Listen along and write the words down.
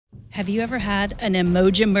Have you ever had an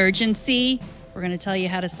emoji emergency? We're going to tell you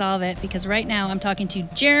how to solve it because right now I'm talking to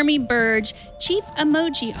Jeremy Burge, Chief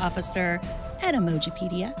Emoji Officer at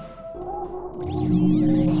Emojipedia.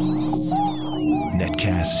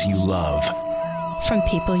 Netcasts you love. From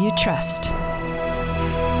people you trust.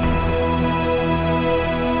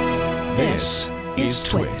 This is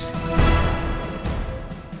Twit.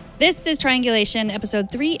 This is Triangulation,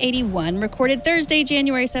 episode 381, recorded Thursday,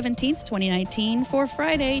 January 17th, 2019, for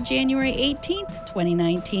Friday, January 18th,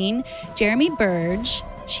 2019. Jeremy Burge,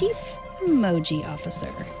 Chief Emoji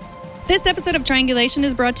Officer. This episode of Triangulation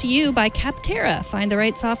is brought to you by Capterra. Find the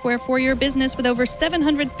right software for your business with over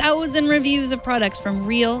 700,000 reviews of products from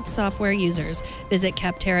real software users. Visit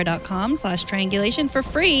capterra.com/triangulation for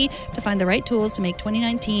free to find the right tools to make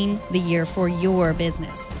 2019 the year for your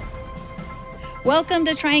business. Welcome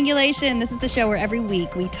to Triangulation. This is the show where every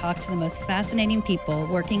week we talk to the most fascinating people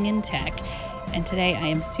working in tech. And today I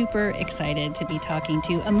am super excited to be talking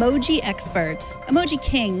to emoji expert, emoji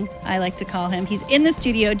king, I like to call him. He's in the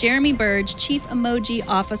studio, Jeremy Burge, Chief Emoji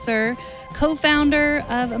Officer, co-founder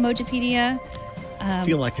of Emojipedia. I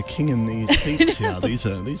feel like a king in these seats here. These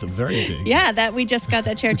are very big. Yeah, that we just got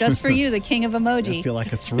that chair just for you, the king of emoji. I feel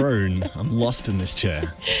like a throne. I'm lost in this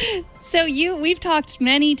chair. So we've talked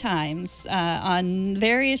many times on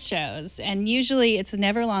various shows, and usually it's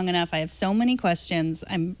never long enough. I have so many questions.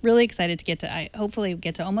 I'm really excited to hopefully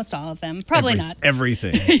get to almost all of them. Probably not.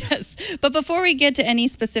 Everything. Yes. But before we get to any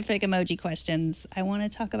specific emoji questions, I want to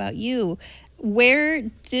talk about you. Where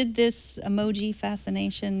did this emoji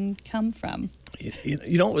fascination come from?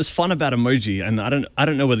 You know what was fun about emoji, and I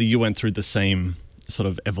don't know whether you went through the same sort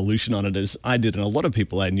of evolution on it as I did, and a lot of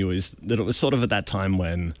people I knew, is that it was sort of at that time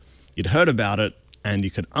when you'd heard about it and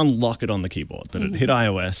you could unlock it on the keyboard, that it hit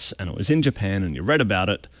iOS and it was in Japan and you read about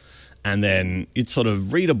it, and then you'd sort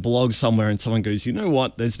of read a blog somewhere and someone goes, you know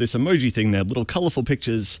what, there's this emoji thing there, little colorful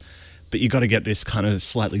pictures, but you got to get this kind of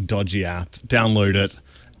slightly dodgy app, download it,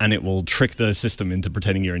 and it will trick the system into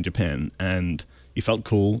pretending you're in Japan. And you felt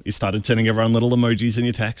cool. You started sending everyone little emojis in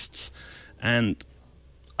your texts. And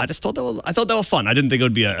I just thought they were fun. I didn't think it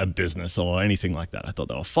would be a business or anything like that. I thought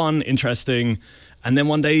they were fun, interesting. And then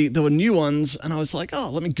one day there were new ones and I was like, oh,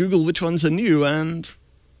 let me Google which ones are new. And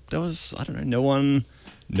there was, I don't know,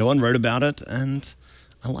 no one wrote about it. And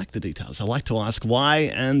I like the details. I like to ask why.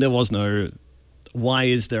 And there was no, why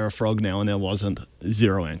is there a frog now? And there wasn't,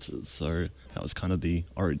 zero answers. So that was kind of the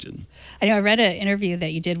origin. I know I read an interview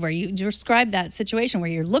that you did where you described that situation where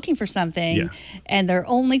you're looking for something and there are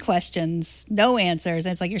only questions, no answers.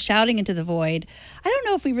 And it's like you're shouting into the void. I don't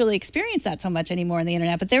know if we really experience that so much anymore on the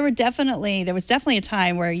internet, but there was definitely a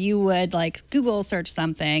time where you would like Google search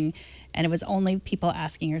something and it was only people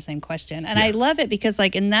asking your same question. And I love it because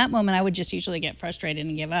like in that moment, I would just usually get frustrated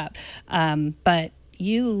and give up. But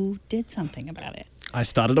you did something about it. I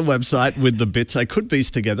started a website with the bits I could piece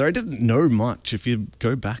together. I didn't know much. If you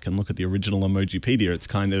go back and look at the original Emojipedia,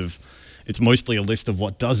 it's mostly a list of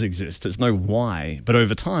what does exist. There's no why. But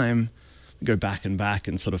over time, we go back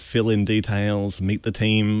and sort of fill in details, meet the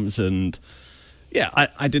teams. And yeah,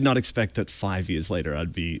 I did not expect that 5 years later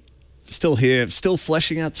I'd be still here, still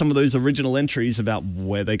fleshing out some of those original entries about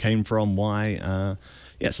where they came from, why.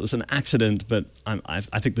 Yes, it was an accident, but I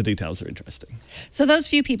think the details are interesting. So those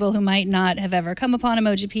few people who might not have ever come upon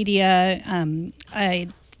Emojipedia,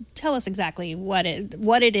 tell us exactly what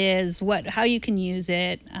it is, how you can use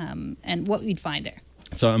it, and what we'd find there.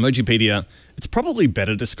 So Emojipedia, it's probably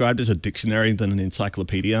better described as a dictionary than an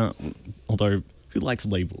encyclopedia, although who likes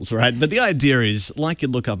labels, right? But the idea is, like you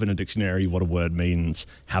look up in a dictionary what a word means,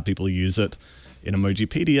 how people use it. In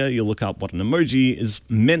Emojipedia, you look up what an emoji is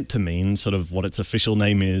meant to mean, sort of what its official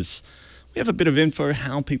name is. We have a bit of info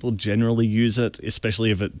how people generally use it, especially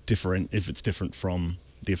if it's different from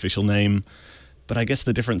the official name. But I guess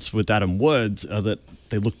the difference with that and words are that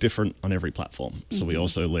they look different on every platform. So we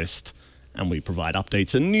also list and we provide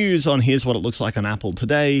updates and news on here's what it looks like on Apple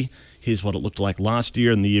today, here's what it looked like last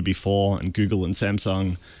year and the year before, and Google and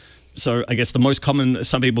Samsung. So I guess the most common,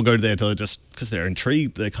 some people go there to just because they're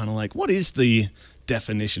intrigued. They're kind of like, what is the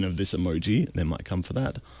definition of this emoji? And they might come for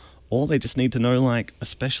that. Or they just need to know, like,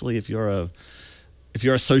 especially if you're a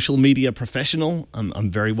social media professional,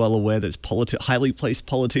 I'm very well aware there's highly placed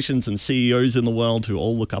politicians and CEOs in the world who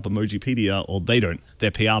all look up Emojipedia, or they don't,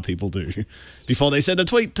 their PR people do, before they send a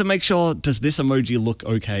tweet to make sure, does this emoji look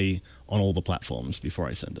okay on all the platforms before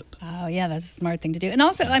I send it. Oh yeah, that's a smart thing to do. And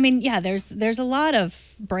also, I mean, yeah, there's a lot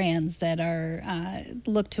of brands that are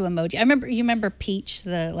look to emoji. You remember Peach,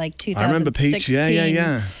 the like 2016. I remember Peach,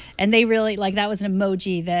 yeah. And they really, like, that was an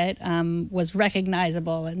emoji that was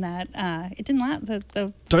recognizable, and that it didn't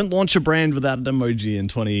last. Don't launch a brand without an emoji in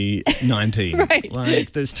 2019. Right.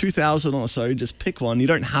 Like, there's 2,000 or so. Just pick one. You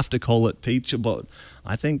don't have to call it Peach, but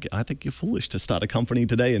I think you're foolish to start a company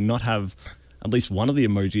today and not have at least one of the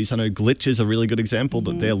emojis. I know Glitch is a really good example,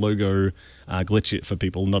 that their logo, Glitch, for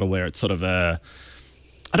people not aware, it's sort of a,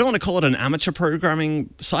 I don't want to call it an amateur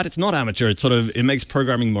programming site. It's not amateur. It's sort of, it makes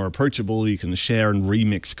programming more approachable. You can share and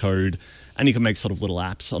remix code, and you can make sort of little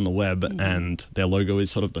apps on the web. And their logo is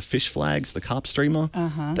sort of the fish flags, the carp streamer.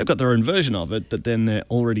 They've got their own version of it, but then there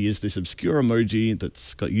already is this obscure emoji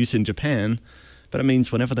that's got use in Japan. But it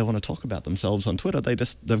means whenever they want to talk about themselves on Twitter,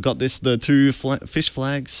 they've got the two fish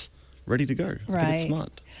flags ready to go. Right. I think it's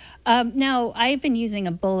smart. Now, I've been using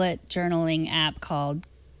a bullet journaling app called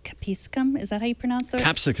Capsicum. Is that how you pronounce it?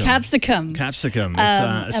 Capsicum. Capsicum. Capsicum. It's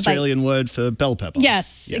an Australian word for bell pepper.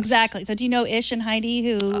 Yes, exactly. So do you know Ish and Heidi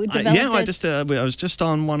who developed this? I was just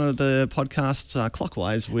on one of the podcasts,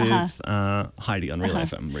 Clockwise, with Heidi on Real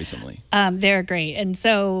FM recently. They're great. And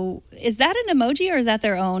so is that an emoji, or is that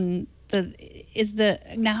their own?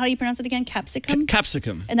 Now how do you pronounce it again? Capsicum?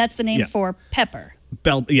 Capsicum. And that's the name for pepper.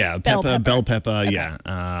 Bell pepper. Okay. Yeah.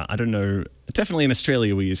 I don't know. Definitely in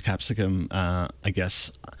Australia we use capsicum. I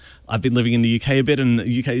guess I've been living in the UK a bit, and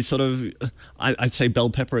the UK is sort of, I'd say bell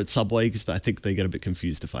pepper at Subway, because I think they get a bit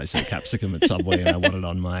confused if I say capsicum at Subway and I want it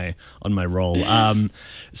on my roll.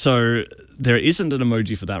 So there isn't an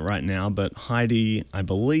emoji for that right now, but Heidi, I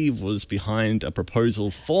believe, was behind a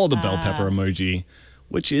proposal for the bell pepper emoji,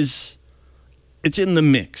 which is, it's in the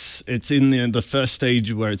mix. It's in the first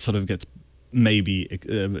stage where it sort of gets maybe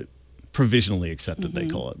provisionally accepted, they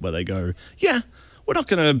call it, where they go, yeah, we're not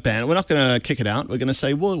going to ban it, we're not going to kick it out, we're going to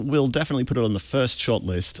say, well, we'll definitely put it on the first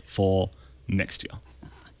shortlist for next year.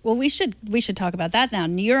 Well, we should talk about that now.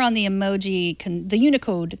 You're on the the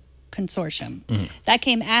Unicode consortium. That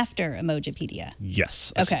came after Emojipedia.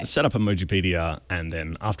 Yes. Okay. I set up Emojipedia, and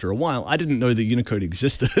then after a while, I didn't know that Unicode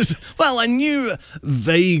existed. Well, I knew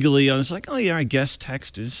vaguely. I was like, oh yeah, I guess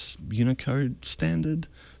text is Unicode standard.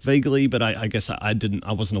 Vaguely, but I guess I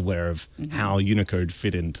wasn't aware of how Unicode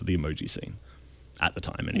fit into the emoji scene at the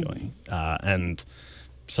time anyway. And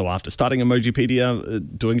so after starting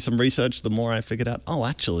Emojipedia, doing some research, the more I figured out, oh,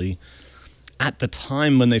 actually, at the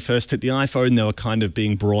time when they first hit the iPhone, they were kind of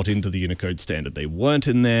being brought into the Unicode standard. They weren't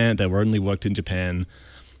in there. They were only worked in Japan.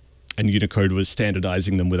 And Unicode was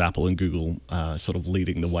standardizing them with Apple and Google sort of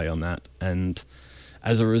leading the way on that. And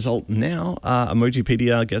as a result, now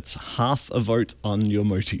Emojipedia gets half a vote on your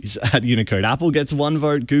emojis at Unicode. Apple gets 1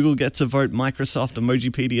 vote, Google gets a vote, Microsoft,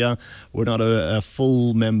 Emojipedia, we're not a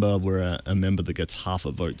full member, we're a member that gets half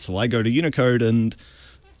a vote. So I go to Unicode and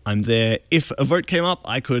I'm there. If a vote came up,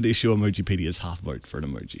 I could issue Emojipedia's half vote for an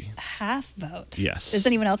emoji. Half vote? Yes. Does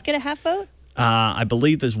anyone else get a half vote? I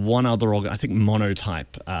believe there's one other I think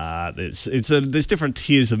Monotype. There's different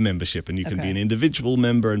tiers of membership, and you can be an individual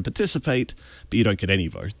member and participate, but you don't get any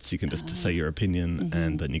votes. You can just say your opinion,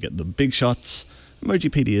 and then you get the big shots.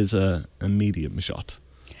 Emojipedia is a medium shot.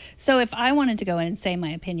 So if I wanted to go in and say my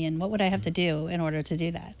opinion, what would I have to do in order to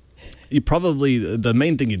do that? You probably, the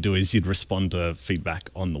main thing you'd do is you'd respond to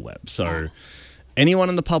feedback on the web. So anyone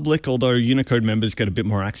in the public, although Unicode members get a bit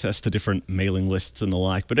more access to different mailing lists and the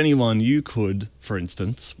like, but anyone, you could, for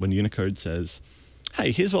instance, when Unicode says,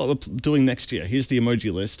 hey, here's what we're doing next year, here's the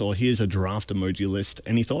emoji list, or here's a draft emoji list,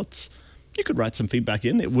 any thoughts? You could write some feedback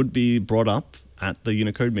in. It would be brought up at the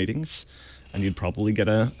Unicode meetings, and you'd probably get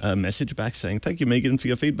a message back saying, thank you, Megan, for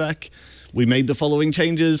your feedback. We made the following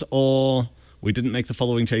changes, or we didn't make the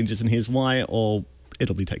following changes, and here's why, or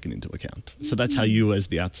it'll be taken into account. So that's how you, as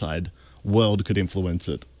the outside world, could influence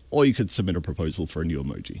it. Or you could submit a proposal for a new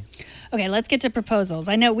emoji. Okay, let's get to proposals.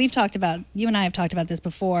 I know you and I have talked about this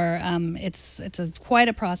before. It's quite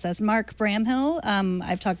a process. Mark Bramhill,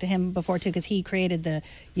 I've talked to him before too, because he created the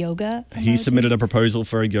yoga emoji. He submitted a proposal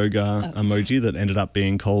for a yoga emoji that ended up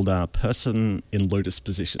being called Person in Lotus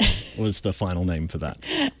Position was the final name for that.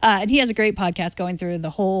 And he has a great podcast going through the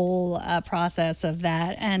whole process of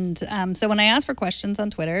that. And so when I asked for questions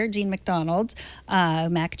on Twitter, Jean McDonald,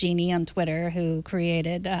 Mac Genie on Twitter, who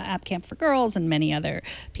created App Camp for Girls and many other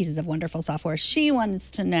pieces of wonderful software, she wants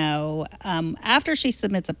to know, after she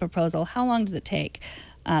submits a proposal, how long does it take?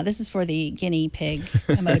 This is for the guinea pig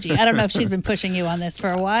emoji. I don't know if she's been pushing you on this for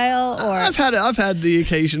a while, or I've had the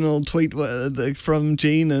occasional tweet from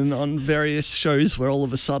Jean and on various shows where all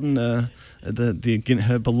of a sudden her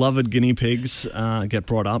beloved guinea pigs get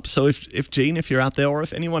brought up. So if Jean, if you're out there, or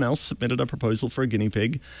if anyone else submitted a proposal for a guinea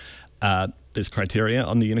pig, there's criteria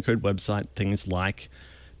on the Unicode website, things like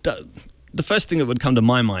the first thing that would come to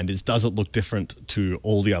my mind is, does it look different to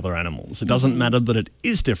all the other animals? It doesn't matter that it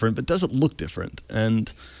is different, but does it look different?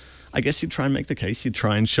 And I guess you'd try and make the case. You'd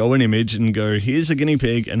try and show an image and go, here's a guinea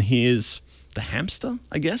pig and here's the hamster,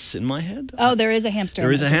 I guess, in my head. Oh, there is a hamster.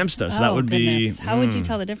 There is a hamster, so that would goodness. be... How would you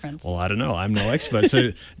tell the difference? Well, I don't know. I'm no expert. So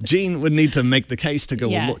Jean would need to make the case to go,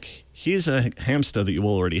 well, look, here's a hamster that you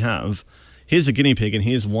already have. Here's a guinea pig, and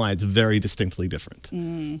here's why it's very distinctly different.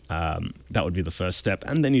 That would be the first step.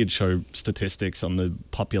 And then you'd show statistics on the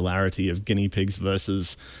popularity of guinea pigs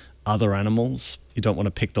versus other animals. You don't want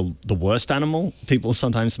to pick the worst animal. People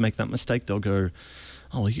sometimes make that mistake. They'll go,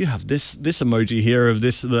 oh, you have this emoji here of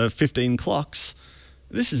the 15 clocks.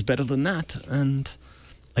 This is better than that. And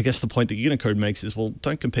I guess the point that Unicode makes is, well,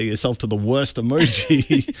 don't compare yourself to the worst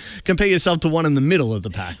emoji. Compare yourself to one in the middle of the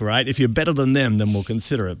pack, right? If you're better than them, then we'll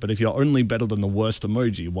consider it. But if you're only better than the worst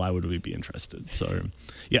emoji, why would we be interested? So,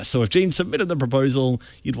 yeah, so if Jean submitted the proposal,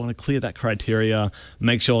 you'd want to clear that criteria,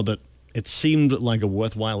 make sure that it seemed like a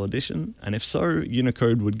worthwhile addition. And if so,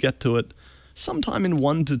 Unicode would get to it sometime in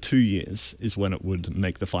 1 to 2 years is when it would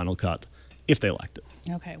make the final cut, if they liked it.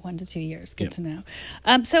 Okay, 1 to 2 years. Good to know.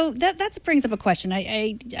 So that brings up a question.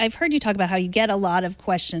 I've heard you talk about how you get a lot of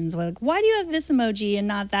questions like, why do you have this emoji and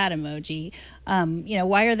not that emoji?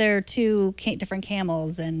 Why are there two different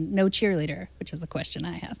camels and no cheerleader, which is the question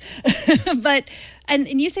I have. But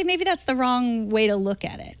and you say maybe that's the wrong way to look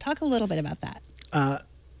at it. Talk a little bit about that.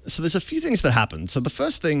 So there's a few things that happen. So the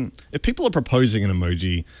first thing, if people are proposing an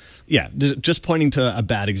emoji, just pointing to a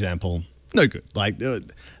bad example, no good. Like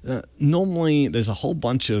normally there's a whole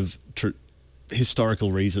bunch of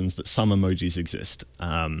historical reasons that some emojis exist.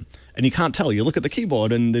 And you can't tell. You look at the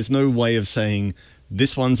keyboard and there's no way of saying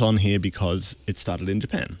this one's on here because it started in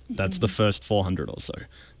Japan. That's the first 400 or so.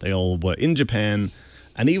 They all were in Japan.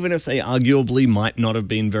 And even if they arguably might not have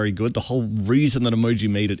been very good, the whole reason that emoji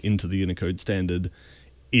made it into the Unicode standard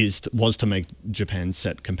was to make Japan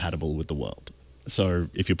set compatible with the world. So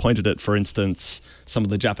if you pointed at, for instance, some of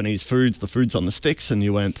the Japanese foods, the foods on the sticks, and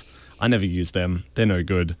you went, I never use them, they're no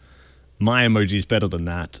good, my emoji's better than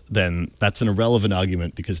that, then that's an irrelevant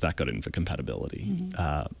argument because that got in for compatibility.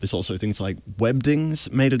 There's also things like Webdings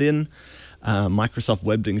made it in. Microsoft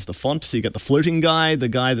Webdings the font, so you get the floating guy, the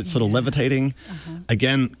guy that's sort of levitating.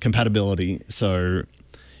 Again, compatibility. So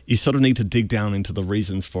you sort of need to dig down into the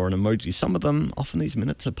reasons for an emoji. Some of them, often these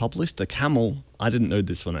minutes are published. The camel, I didn't know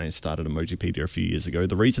this when I started Emojipedia a few years ago.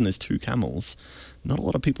 The reason there's 2 camels, not a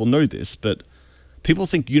lot of people know this, but people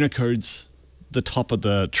think Unicode's the top of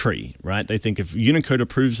the tree, right? They think if Unicode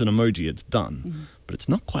approves an emoji, it's done. But it's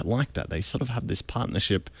not quite like that. They sort of have this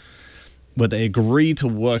partnership where they agree to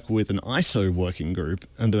work with an ISO working group,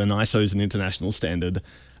 and then ISO is an international standard,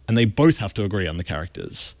 and they both have to agree on the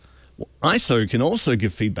characters. Well, ISO can also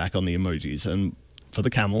give feedback on the emojis, and for the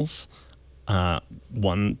camels,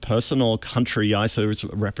 one person or country, ISO is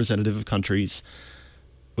a representative of countries,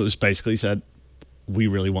 was basically said, we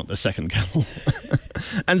really want the second camel.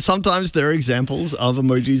 And sometimes there are examples of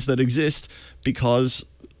emojis that exist because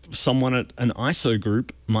someone at an ISO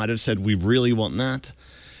group might have said, we really want that.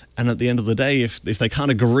 And at the end of the day, if they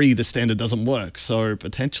can't agree, the standard doesn't work. So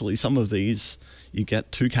potentially some of these, you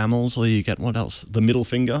get 2 camels, or you get what else? The middle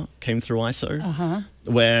finger came through ISO,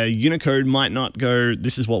 where Unicode might not go,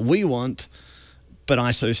 this is what we want, but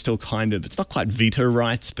ISO is still kind of, it's not quite veto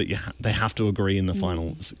rights, but they have to agree in the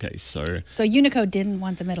final case. So Unicode didn't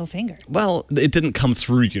want the middle finger. Well, it didn't come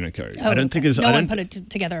through Unicode. I don't think no one put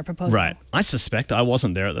together a proposal. Right. I suspect, I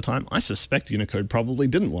wasn't there at the time, I suspect Unicode probably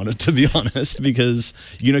didn't want it, to be honest, because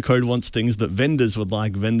Unicode wants things that vendors would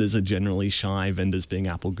like. Vendors are generally shy, vendors being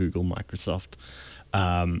Apple, Google, Microsoft.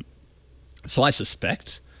 So I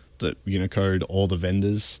suspect that Unicode or the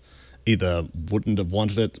vendors either wouldn't have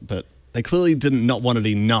wanted it, but they clearly didn't not want it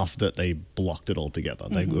enough that they blocked it altogether.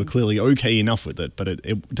 They were clearly okay enough with it, but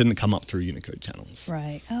it didn't come up through Unicode channels.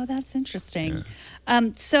 Right. Oh, that's interesting. Yeah.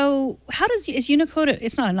 So how is Unicode,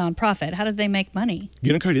 it's not a nonprofit, how did they make money?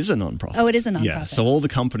 Unicode is a nonprofit. Oh, it is a nonprofit. Yeah, so all the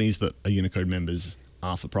companies that are Unicode members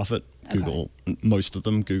are for profit. Google, most of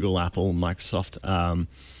them, Google, Apple, Microsoft.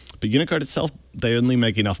 But Unicode itself, they only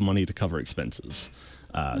make enough money to cover expenses.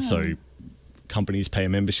 So companies pay a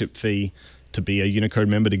membership fee to be a Unicode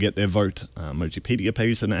member to get their vote. Emojipedia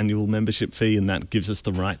pays an annual membership fee, and that gives us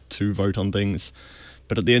the right to vote on things.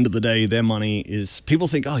 But at the end of the day, their money is, people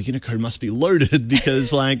think, oh, Unicode must be loaded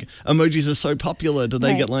because like emojis are so popular. Do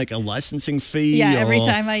they get like a licensing fee? Yeah, every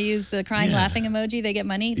time I use the crying laughing emoji, they get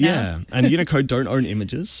money? No. Yeah, and Unicode don't own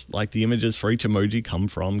images. Like the images for each emoji come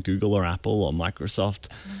from Google or Apple or Microsoft.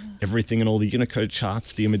 Everything in all the Unicode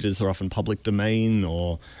charts, the images are often public domain,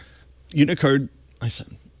 or Unicode, it's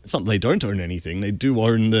not they don't own anything. They do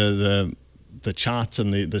own the the charts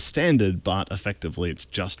and the standard, but effectively it's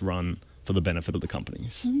just run for the benefit of the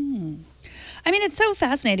companies. I mean, it's so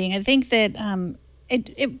fascinating. I think that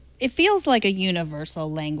it feels like a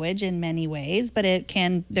universal language in many ways, but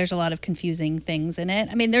there's a lot of confusing things in it.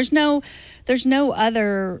 I mean, there's no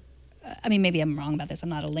other, I mean, maybe I'm wrong about this, I'm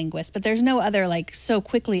not a linguist, but there's no other like so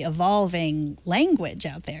quickly evolving language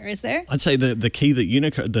out there, is there? I'd say the key that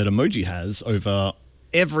Unicode, that Emoji has over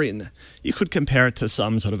you could compare it to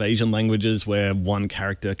some sort of Asian languages where one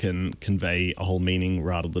character can convey a whole meaning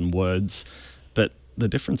rather than words. But the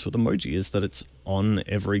difference with emoji is that it's on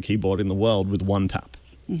every keyboard in the world with one tap.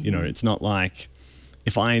 You know, it's not like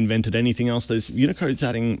if I invented anything else. There's Unicode's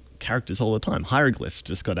adding characters all the time. Hieroglyphs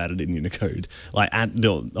just got added in Unicode. Like a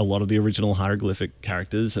lot of the original hieroglyphic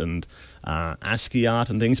characters and ASCII art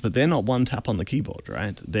and things, but they're not one tap on the keyboard,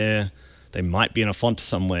 right? They might be in a font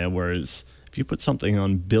somewhere, whereas if you put something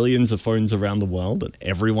on billions of phones around the world and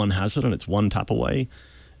everyone has it and it's one tap away,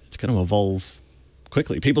 it's going to evolve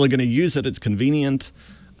quickly. People are going to use it. It's convenient.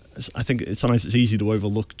 I think sometimes it's easy to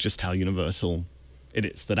overlook just how universal it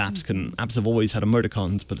is. That apps have always had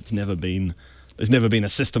emoticons, but there's never been a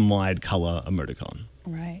system-wide color emoticon.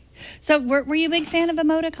 Right. So were you a big fan of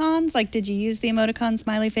emoticons? Like, did you use the emoticon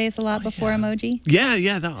smiley face a lot before emoji?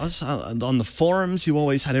 Yeah. That was on the forums. You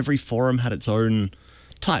always had, every forum had its own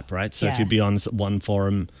type, right? So if you'd be on one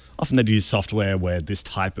forum, often they'd use software where this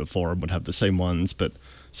type of forum would have the same ones, but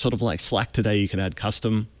sort of like Slack today, you can add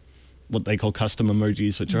what they call custom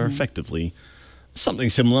emojis, which are effectively something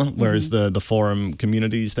similar, whereas the forum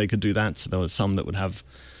communities, they could do that. So there was some that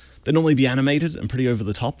they'd normally be animated and pretty over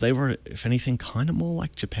the top. They were, if anything, kind of more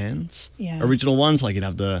like Japan's original ones. Like you'd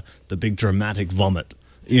have the big dramatic vomit,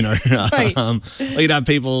 you know. Right. You'd have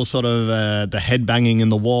people sort of the head banging in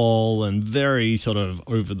the wall and very sort of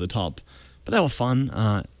over the top. But they were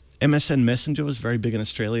fun. MSN Messenger was very big in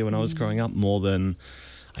Australia when I was growing up, more than,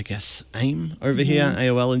 I guess, AIM over here,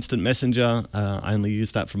 AOL Instant Messenger. I only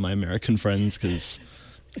used that from my American friends because,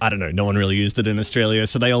 I don't know, no one really used it in Australia.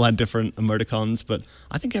 So they all had different emoticons, but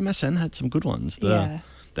I think MSN had some good ones. They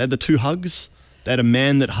had the two hugs. They had a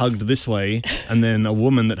man that hugged this way and then a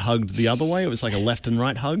woman that hugged the other way. It was like a left and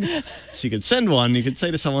right hug. So you could send one. You could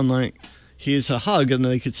say to someone like, here's a hug, and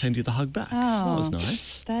then they could send you the hug back. Oh, so that was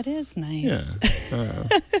nice. That is nice. Yeah.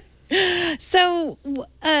 So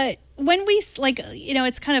when we, like, you know,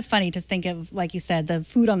 it's kind of funny to think of, like you said, the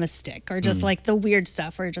food on the stick or just like the weird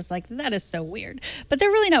stuff where you're just like, that is so weird. But they're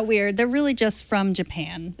really not weird. They're really just from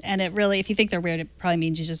Japan. And it really, if you think they're weird, it probably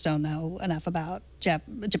means you just don't know enough about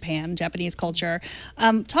Japan, Japanese culture.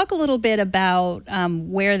 Talk a little bit about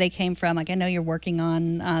where they came from. Like, I know you're working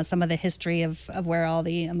on some of the history of where all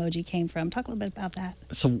the emoji came from. Talk a little bit about that.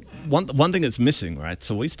 So one thing that's missing, right?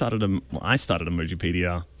 So I started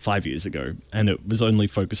Emojipedia 5 years ago, and it was only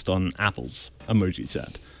focused on Apple's emoji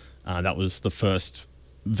set. That was the first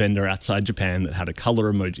vendor outside Japan that had a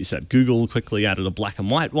color emoji set. Google quickly added a black and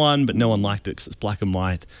white one, but no one liked it because it's black and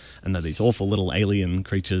white, and they're these awful little alien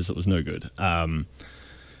creatures. It was no good. And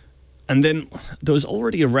then there was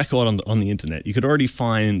already a record on the internet. You could already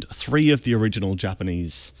find 3 of the original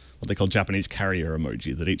Japanese, what they call Japanese carrier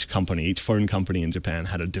emoji, that each phone company in Japan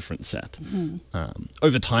had a different set.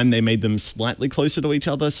 Over time, they made them slightly closer to each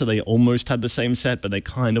other, so they almost had the same set, but they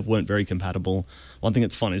kind of weren't very compatible. One thing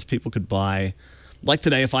that's fun is people could buy, like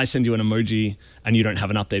today, if I send you an emoji and you don't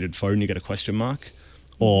have an updated phone, you get a question mark.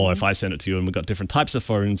 Or if I send it to you and we've got different types of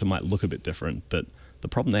phones, it might look a bit different. But the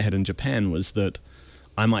problem they had in Japan was that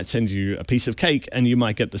I might send you a piece of cake and you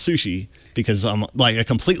might get the sushi because I'm like a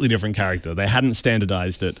completely different character. They hadn't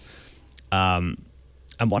standardized it. And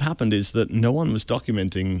what happened is that no one was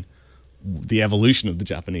documenting the evolution of the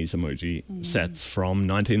Japanese emoji sets from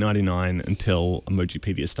 1999 until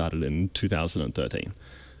Emojipedia started in 2013.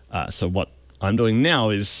 So what I'm doing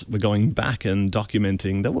now is we're going back and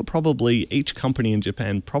documenting. There were probably, each company in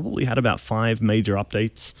Japan probably had about 5 major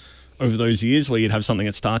updates over those years, where you'd have something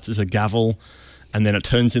that starts as a gavel, and then it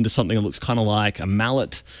turns into something that looks kind of like a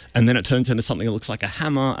mallet, and then it turns into something that looks like a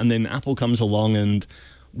hammer, and then Apple comes along, and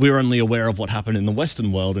we're only aware of what happened in the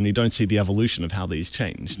Western world, and you don't see the evolution of how these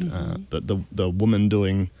changed. The woman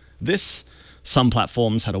doing this, some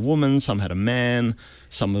platforms had a woman, some had a man,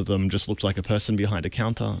 some of them just looked like a person behind a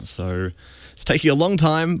counter. So it's taking a long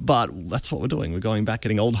time, but that's what we're doing. We're going back,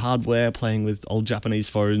 getting old hardware, playing with old Japanese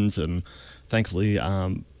phones, and thankfully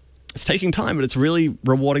it's taking time, but it's really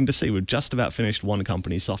rewarding to see. We've just about finished one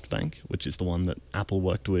company, SoftBank, which is the one that Apple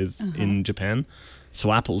worked with in Japan.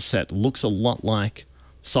 So Apple's set looks a lot like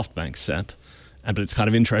SoftBank's set, but it's kind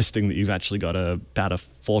of interesting that you've actually got about a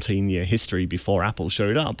 14-year history before Apple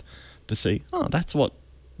showed up to see, oh, that's what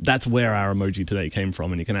that's where our emoji today came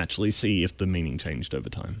from, and you can actually see if the meaning changed over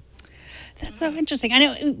time. That's so interesting. I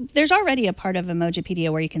know there's already a part of Emojipedia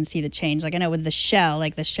where you can see the change. Like I know with the shell,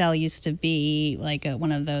 like the shell used to be like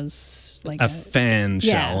one of those like a fan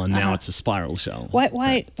shell, and now it's a spiral shell.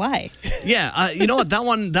 Why? Yeah, you know what?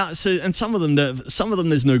 And some of them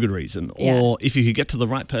there's no good reason. Or if you could get to the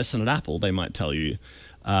right person at Apple, they might tell you.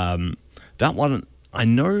 That one, I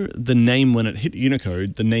know the name when it hit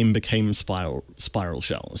Unicode, the name became spiral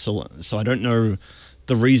shell. So I don't know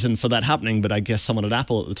the reason for that happening, but I guess someone at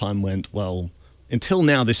Apple at the time went, well, until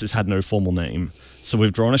now this has had no formal name, so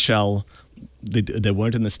we've drawn a shell. They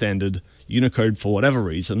weren't in the standard. Unicode, for whatever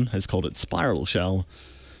reason, has called it spiral shell.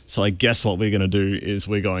 So I guess what we're going to do is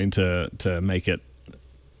we're going to make it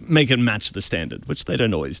match the standard, which they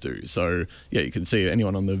don't always do. So yeah, you can see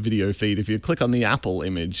anyone on the video feed. If you click on the Apple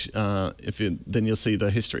image, then you'll see the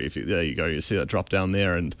history. There you go, you see that drop down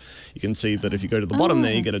there, and you can see that if you go to the bottom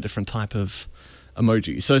there, you get a different type of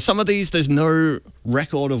emoji. So some of these, there's no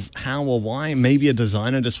record of how or why. Maybe a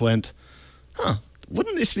designer just went,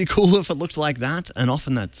 wouldn't this be cool if it looked like that? And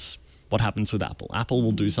often that's what happens with Apple. Apple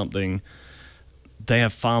will do something. They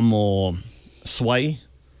have far more sway.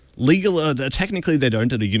 Technically they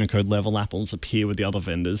don't at a Unicode level. Apple's appear with the other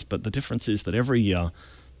vendors, but the difference is that every year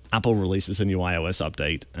Apple releases a new iOS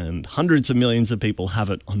update, and hundreds of millions of people have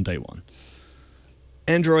it on day one.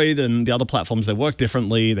 Android and the other platforms, they work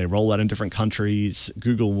differently. They roll out in different countries.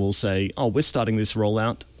 Google will say, oh, we're starting this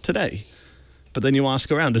rollout today. But then you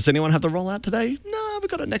ask around, does anyone have the rollout today? No, we've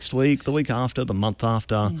got it next week, the week after, the month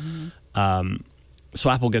after. So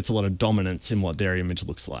Apple gets a lot of dominance in what their image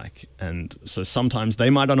looks like. And so sometimes they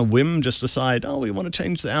might on a whim just decide, oh, we want to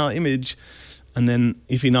change our image. And then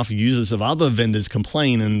if enough users of other vendors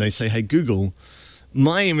complain and they say, hey, Google,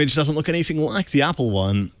 my image doesn't look anything like the Apple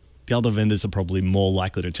one, the other vendors are probably more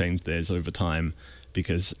likely to change theirs over time,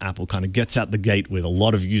 because Apple kind of gets out the gate with a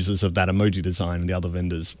lot of users of that emoji design, and the other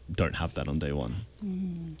vendors don't have that on day one.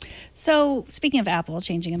 So speaking of Apple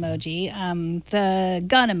changing emoji, the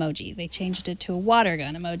gun emoji, they changed it to a water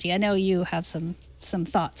gun emoji. I know you have some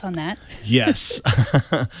thoughts on that. Yes.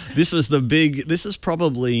 This is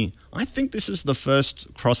probably, I think this was the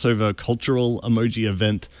first crossover cultural emoji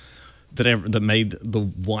event that made the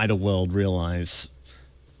wider world realize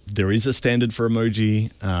there is a standard for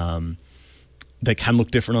emoji. They can look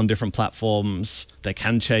different on different platforms. They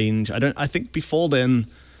can change. I think before then,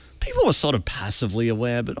 people were sort of passively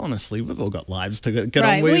aware, but honestly, we've all got lives to get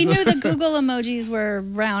on with. We knew the Google emojis were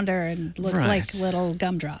rounder and looked like little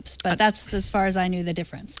gumdrops, but that's as far as I knew the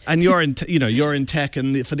difference. And you're in tech,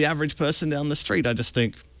 and for the average person down the street, I just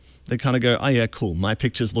think they kind of go, oh yeah, cool, my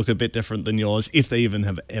pictures look a bit different than yours, if they even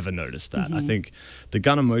have ever noticed that. I think the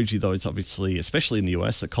gun emoji, though, is obviously, especially in the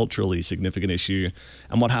US, a culturally significant issue.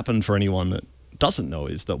 And what happened, for anyone that doesn't know,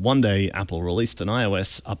 is that one day Apple released an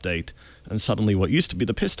iOS update, and suddenly what used to be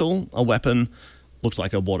the pistol, a weapon, looked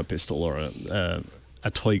like a water pistol or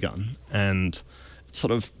a toy gun. And it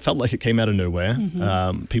sort of felt like it came out of nowhere.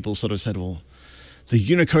 People sort of said, well, the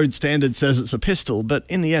Unicode standard says it's a pistol, but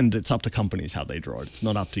in the end, it's up to companies how they draw it. It's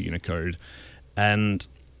not up to Unicode. And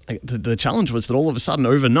the challenge was that all of a sudden,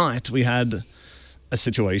 overnight, we had a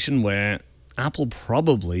situation where Apple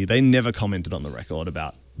they never commented on the record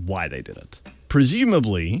about why they did it.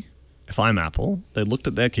 Presumably, if I'm Apple, they looked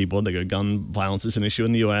at their keyboard, they go, gun violence is an issue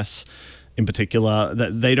in the US, in particular,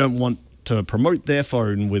 that they don't want to promote their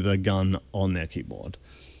phone with a gun on their keyboard,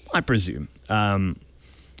 I presume.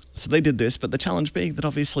 So they did this, but the challenge being that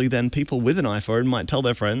obviously then people with an iPhone might tell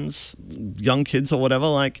their friends, young kids or whatever,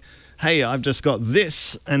 like, hey, I've just got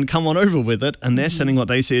this and come on over with it. And they're sending what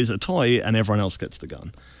they see as a toy, and everyone else gets the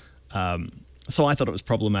gun. So I thought it was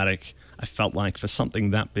problematic. I felt like for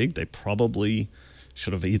something that big, they probably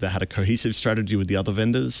should have either had a cohesive strategy with the other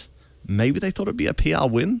vendors. Maybe they thought it'd be a PR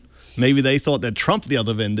win. Maybe they thought they'd trump the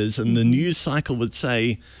other vendors, and the news cycle would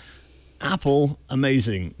say, Apple,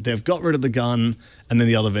 amazing. They've got rid of the gun, and then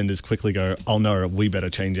the other vendors quickly go, oh no, we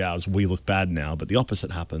better change ours. We look bad now. But the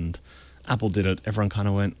opposite happened. Apple did it. Everyone kind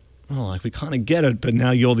of went, oh, like we kind of get it, but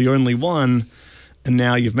now you're the only one. And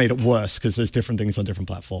now you've made it worse because there's different things on different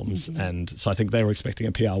platforms. And so I think they were expecting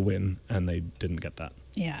a PR win, and they didn't get that.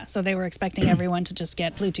 Yeah, so they were expecting everyone to just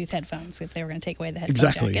get Bluetooth headphones if they were going to take away the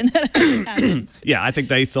headphone jack. And yeah, I think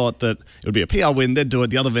they thought that it would be a PR win. They'd do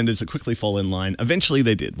it. The other vendors would quickly fall in line. Eventually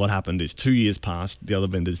they did. What happened is 2 years passed. The other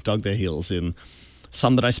vendors dug their heels in.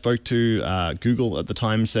 Some that I spoke to, Google at the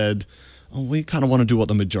time said, oh, we kind of want to do what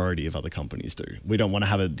the majority of other companies do. We don't want to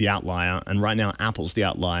have the outlier. And right now, Apple's the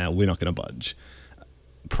outlier. We're not going to budge.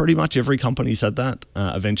 Pretty much every company said that.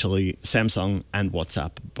 Eventually, Samsung and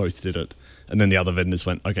WhatsApp both did it. And then the other vendors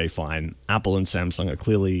went, okay, fine. Apple and Samsung are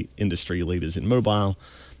clearly industry leaders in mobile.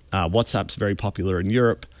 WhatsApp's very popular in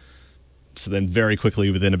Europe. So then very quickly,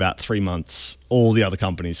 within about 3 months, all the other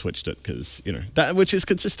companies switched it because, that, which is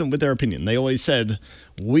consistent with their opinion. They always said,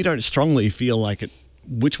 we don't strongly feel like it,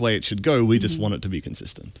 which way it should go. We just want it to be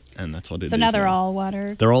consistent. And that's what it is. So now they're all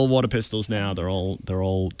water? They're all water pistols now. They're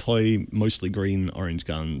all toy, mostly green, orange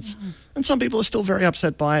guns. And some people are still very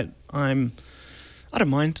upset by it. I don't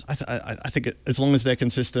mind. I think as long as they're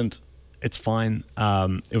consistent, it's fine.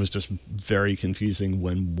 It was just very confusing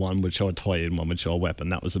when one would show a toy and one would show a weapon.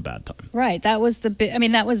 That was a bad time. Right. That was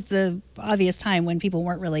the obvious time when people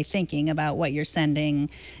weren't really thinking about what you're sending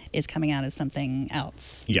is coming out as something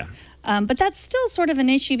else. Yeah. But that's still sort of an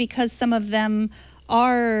issue because some of them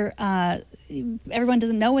are, everyone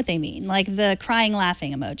doesn't know what they mean. Like the crying,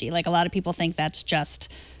 laughing emoji. Like a lot of people think that's just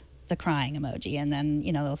the crying emoji, and then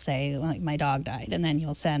they'll say like, my dog died, and then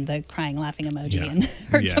you'll send the crying laughing emoji and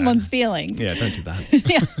hurt someone's feelings. Yeah, don't do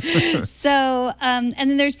that. So and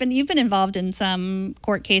then you've been involved in some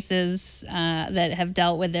court cases that have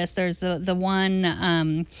dealt with this. There's the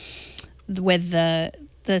one with the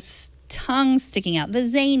tongue sticking out, the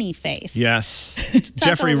zany face. Yes.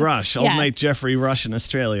 Jeffrey Rush, old mate Jeffrey Rush in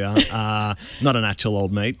Australia. Not an actual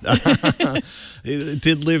old mate. He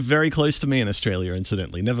did live very close to me in Australia,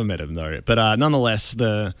 incidentally. Never met him, though. But nonetheless,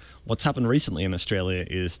 what's happened recently in Australia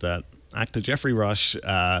is that actor Jeffrey Rush,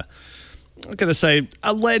 I'm going to say,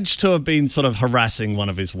 alleged to have been sort of harassing one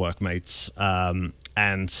of his workmates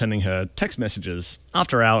and sending her text messages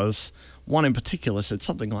after hours. One in particular said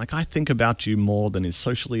something like, I think about you more than is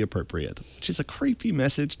socially appropriate, which is a creepy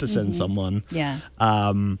message to send someone. Yeah.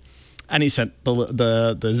 And he sent a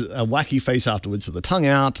wacky face afterwards with the tongue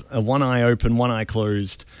out, one eye open, one eye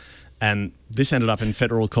closed. And this ended up in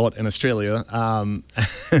federal court in Australia.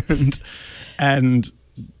 And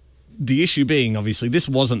the issue being, obviously, this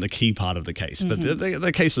wasn't the key part of the case, but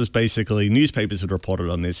the case was basically newspapers had reported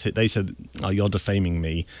on this. They said, oh, you're defaming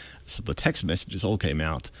me. So the text messages all came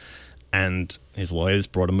out. And his lawyers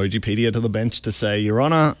brought Emojipedia to the bench to say, Your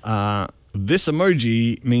Honor, this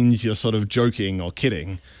emoji means you're sort of joking or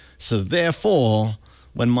kidding. So therefore,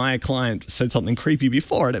 when my client said something creepy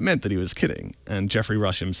before it meant that he was kidding. And Jeffrey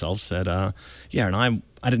Rush himself said, yeah, and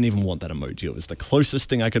I didn't even want that emoji. It was the closest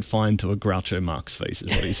thing I could find to a Groucho Marx face,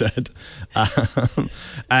 is what he said.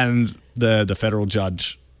 And the federal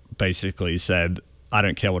judge basically said, I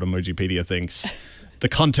don't care what Emojipedia thinks. The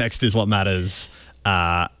context is what matters.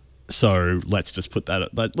 So let's just put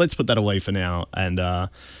that away for now. And I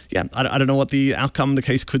don't know what the outcome. The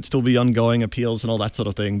case could still be ongoing, appeals and all that sort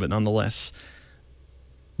of thing. But nonetheless,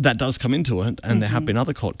 that does come into it. And there have been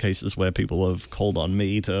other court cases where people have called on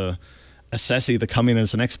me to assess, either come in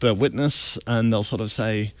as an expert witness, and they'll sort of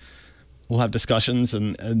say, we'll have discussions,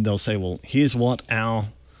 and they'll say, well, here's what our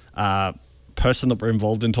person that we're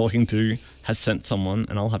involved in talking to has sent someone,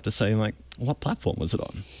 and I'll have to say, like, what platform was it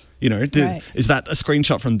on? Is that a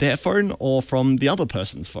screenshot from their phone or from the other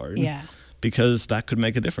person's phone? Yeah. Because that could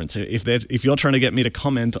make a difference. If you're trying to get me to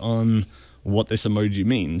comment on what this emoji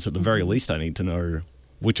means, at the very least, I need to know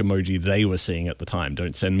which emoji they were seeing at the time.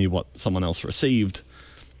 Don't send me what someone else received,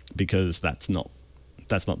 because that's not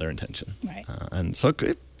their intention. Right. And so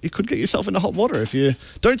it could get yourself into hot water if you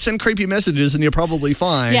don't send creepy messages, and you're probably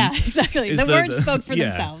fine. Yeah, exactly. The words spoke for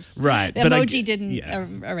themselves. Right. The emoji didn't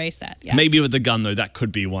erase that. Yeah. Maybe with the gun, though, that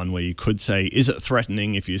could be one where you could say, is it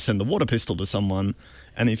threatening if you send the water pistol to someone?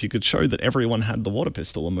 And if you could show that everyone had the water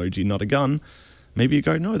pistol emoji, not a gun, maybe you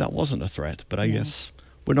go, no, that wasn't a threat. But I guess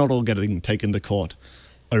we're not all getting taken to court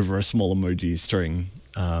over a small emoji string.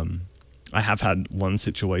 I have had one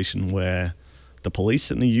situation where the police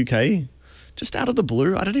in the UK, just out of the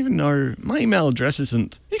blue, I don't even know, my email address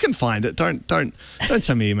isn't, you can find it, don't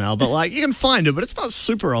send me email, but like, you can find it, but it's not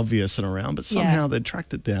super obvious and around, but somehow they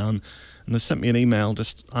tracked it down, and they sent me an email,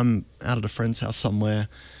 I'm out at a friend's house somewhere,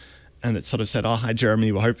 and it sort of said, oh, hi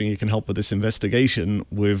Jeremy, we're hoping you can help with this investigation.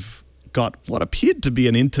 We've got what appeared to be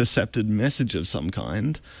an intercepted message of some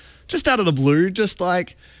kind, just out of the blue, just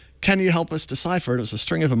like, can you help us decipher it? It was a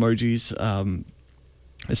string of emojis.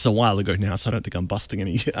 It's a while ago now, so I don't think I'm busting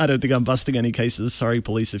any cases. Sorry,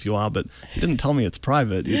 police, if you are, but you didn't tell me it's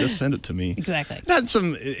private. You just sent it to me. Exactly.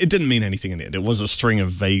 It didn't mean anything in the end. It was a string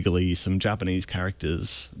of vaguely some Japanese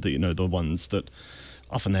characters that, the ones that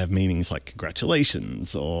often have meanings like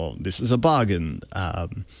congratulations or this is a bargain.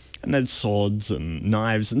 And then swords and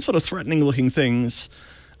knives and sort of threatening looking things.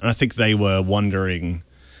 And I think they were wondering,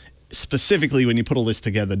 specifically when you put all this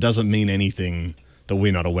together, doesn't mean anything that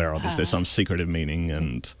we're not aware of. Is there some secretive meaning?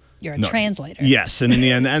 And you're a translator. Yes, and in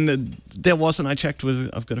the end, there was, and I checked with,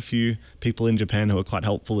 I've got a few people in Japan who are quite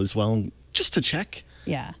helpful as well. just to check.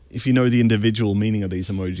 Yeah. If you know the individual meaning of these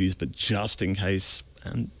emojis, but just in case.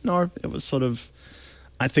 And no, it was sort of,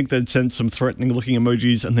 I think they'd sent some threatening looking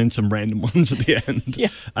emojis and then some random ones at the end. Yeah.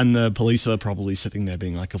 And the police are probably sitting there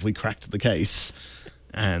being like, have we cracked the case?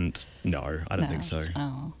 And no, I don't think so.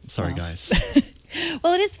 Oh, sorry, guys.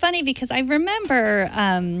 Well, it is funny because I remember,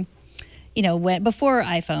 before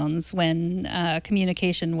iPhones, when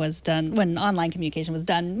communication was done, when online communication was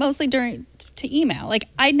done, mostly to email. Like,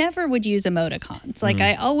 I never would use emoticons. Like,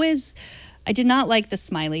 I did not like the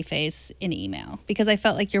smiley face in email because I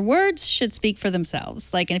felt like your words should speak for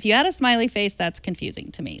themselves. Like, and if you add a smiley face, that's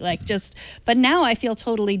confusing to me. Like, but now I feel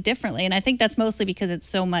totally differently. And I think that's mostly because it's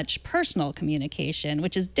so much personal communication,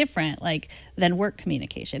 which is different, like, than work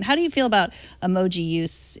communication. How do you feel about emoji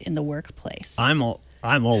use in the workplace?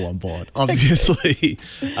 I'm all on board, obviously.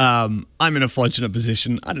 I'm in a fortunate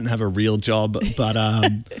position. I didn't have a real job, but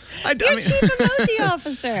You're chief emoji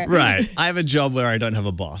officer. Right. I have a job where I don't have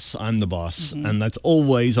a boss. I'm the boss. And that's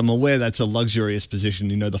always, I'm aware that's a luxurious position.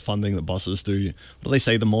 You know, the fun thing that bosses do. What do they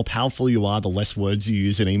say? The more powerful you are, the less words you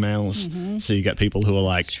use in emails. So you get people who are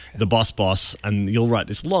like, the boss, and you'll write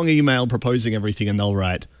this long email proposing everything and they'll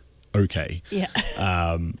write, okay.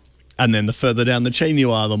 Yeah. And then the further down the chain you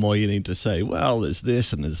are, the more you need to say, well, there's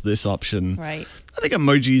this and there's this option. Right. I think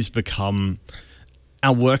emojis become,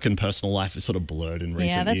 our work and personal life is sort of blurred in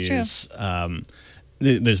recent years. True.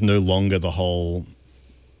 There's no longer the whole,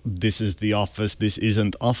 this is the office, this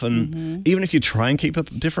isn't. Often, even if you try and keep a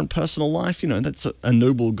different personal life, that's a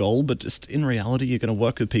noble goal, but just in reality, you're going to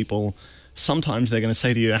work with people. Sometimes they're going to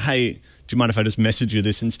say to you, hey, do you mind if I just message you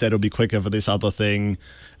this instead? It'll be quicker for this other thing.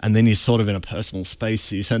 And then you're sort of in a personal space.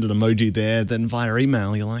 So you send an emoji there. Then via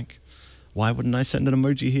email, you're like, why wouldn't I send an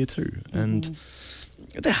emoji here too? And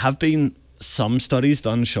there have been some studies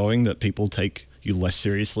done showing that people take you less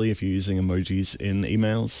seriously if you're using emojis in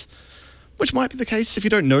emails, which might be the case if you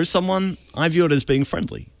don't know someone. I view it as being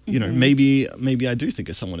friendly. Maybe I do think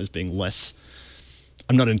of someone as being less.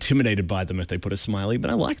 I'm not intimidated by them if they put a smiley, but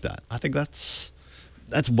I like that. I think that's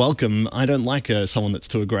welcome. I don't like someone that's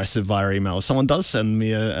too aggressive via email. If someone does send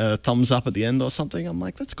me a thumbs up at the end or something, I'm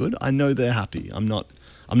like, that's good. I know they're happy. I'm not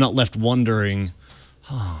left wondering,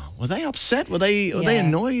 were they upset? Were they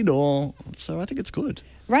annoyed? So I think it's good.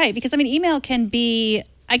 Right, because email can be,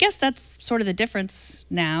 I guess that's sort of the difference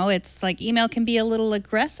now. It's like email can be a little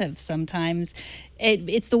aggressive sometimes.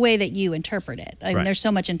 It's the way that you interpret it. I mean, there's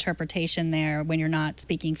so much interpretation there when you're not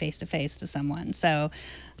speaking face-to-face to someone. So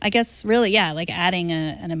I guess really, like adding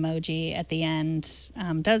an emoji at the end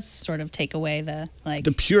does sort of take away the, like...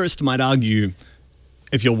 The purist might argue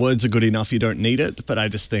if your words are good enough, you don't need it. But I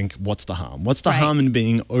just think, what's the harm? What's the harm in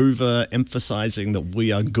being over-emphasizing that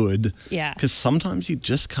we are good? Yeah. Because sometimes you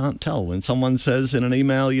just can't tell. When someone says in an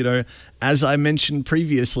email, as I mentioned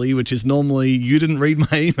previously, which is normally, you didn't read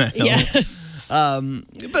my email. Yes.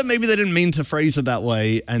 But maybe they didn't mean to phrase it that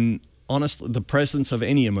way. And honestly, the presence of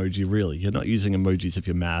any emoji, really, you're not using emojis if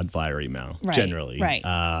you're mad via email, generally. Right.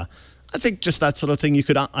 I think just that sort of thing, you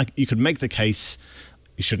could make the case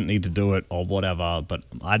you shouldn't need to do it or whatever, but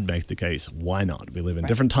I'd make the case, why not? We live in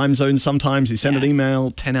different time zones sometimes. You send an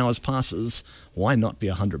email, 10 hours passes. Why not be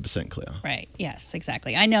 100% clear? Right. Yes,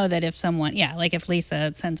 exactly. I know that if someone, like if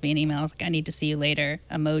Lisa sends me an email, like, I need to see you later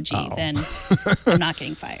emoji, then I'm not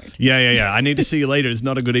getting fired. Yeah. I need to see you later. It's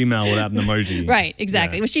not a good email without an emoji. Right,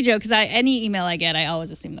 exactly. Well, she jokes because any email I get, I always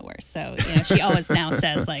assume the worst. So, she always now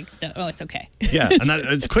says like, oh, it's okay. Yeah, and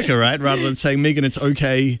it's quicker, right? Rather than saying, Megan, it's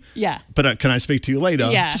okay. Yeah. But can I speak to you later?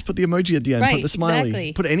 Yeah. Just put the emoji at the end. Right, put the smiley.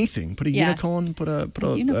 exactly. Put anything. Put a unicorn. Put a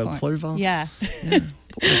clover. Yeah.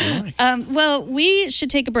 Put whatever you like. Well, we should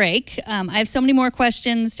take a break. I have so many more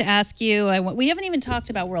questions to ask you. We haven't even talked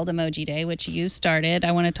about World Emoji Day, which you started.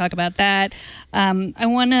 I want to talk about that. I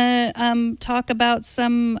want to talk about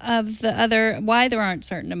some of the other, why there aren't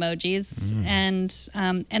certain emojis. And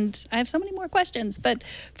I have so many more questions. But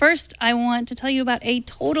first, I want to tell you about a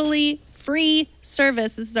totally free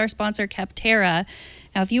service. This is our sponsor, Capterra.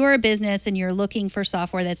 Now, if you are a business and you're looking for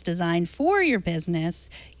software that's designed for your business,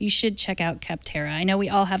 you should check out Capterra. I know we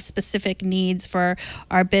all have specific needs for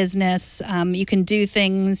our business. You can do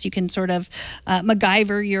things, you can sort of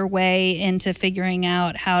MacGyver your way into figuring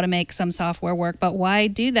out how to make some software work. But why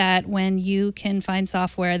do that when you can find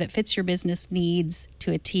software that fits your business needs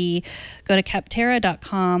to a T? Go to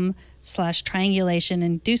capterra.com captera.com/triangulation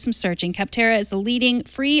and do some searching. Captera is the leading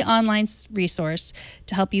free online resource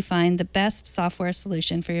to help you find the best software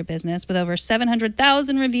solution for your business. With over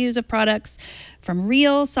 700,000 reviews of products from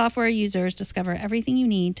real software users, discover everything you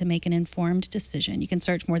need to make an informed decision. You can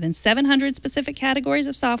search more than 700 specific categories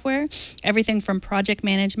of software, everything from project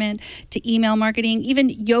management to email marketing, even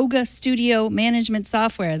yoga studio management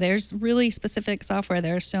software. There's really specific software.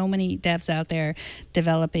 There are so many devs out there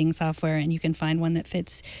developing software, and you can find one that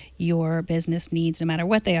fits your business needs no matter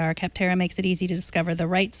what they are. Captera makes it easy to discover the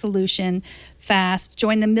right solution fast.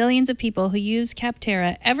 Join the millions of people who use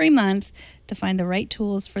Captera every month to find the right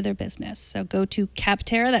tools for their business. So go to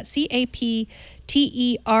Captera, that's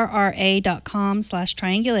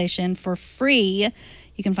CAPTERRA.com/triangulation for free.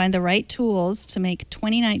 You can find the right tools to make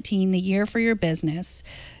 2019 the year for your business.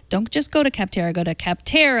 Don't just go to Captera, go to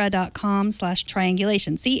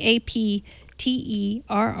Captera.com/triangulation,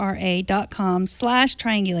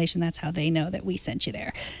 CAPTERRA.com/triangulation. That's how they know that we sent you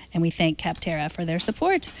there. And we thank Captera for their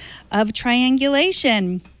support of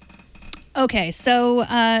Triangulation. Okay, so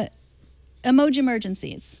emoji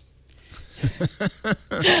emergencies.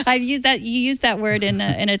 I've used that. You used that word in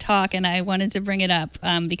a talk, and I wanted to bring it up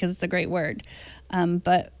because it's a great word.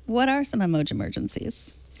 But what are some emoji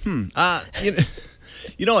emergencies? You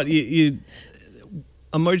know what?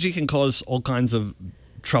 Emoji can cause all kinds of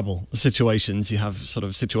trouble situations. You have sort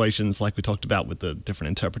of situations like we talked about with the different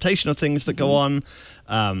interpretation of things that go on.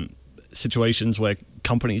 Situations where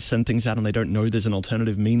companies send things out and they don't know there's an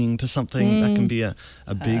alternative meaning to something. That can be a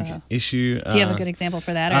big issue. Do you have a good example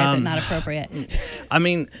for that, or is it not appropriate? I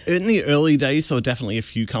mean, in the early days, there were definitely a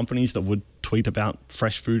few companies that would tweet about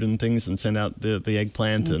fresh food and things and send out the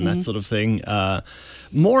eggplant and that sort of thing.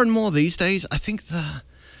 More and more these days, I think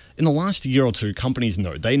in the last year or two, companies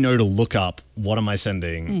know. They know to look up, what am I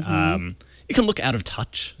sending? You can look out of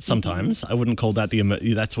touch sometimes. I wouldn't call that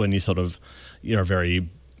that's when you're a very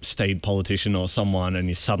staid politician or someone and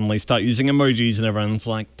you suddenly start using emojis and everyone's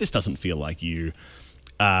like, this doesn't feel like you.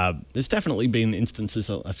 There's definitely been instances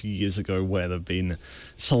a few years ago where there have been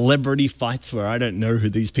celebrity fights where I don't know who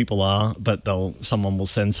these people are, but someone will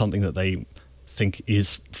send something that they think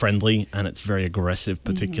is friendly and it's very aggressive,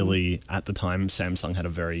 particularly at the time Samsung had a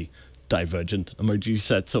very divergent emoji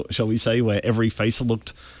set, so, shall we say, where every face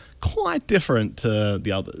looked quite different to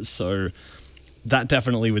the others. So that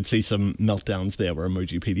definitely would see some meltdowns there where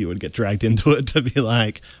Emojipedia would get dragged into it to be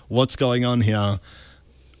like, what's going on here?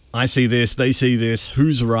 I see this, they see this,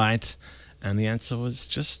 who's right? And the answer was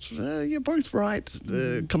just, you're both right.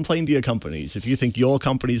 Complain to your companies. If you think your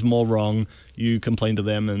company's more wrong, you complain to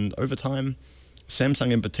them. And over time,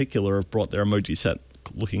 Samsung in particular have brought their emoji set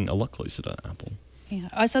looking a lot closer to Apple.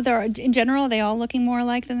 Yeah. So in general, are they all looking more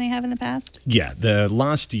alike than they have in the past? Yeah, the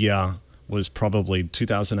last year was probably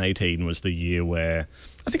 2018 was the year where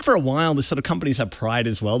I think for a while the sort of companies have pride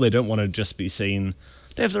as well. They don't want to just be seen.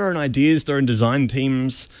 They have their own ideas, their own design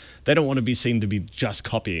teams. They don't want to be seen to be just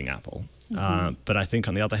copying Apple. But I think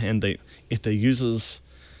on the other hand, if their users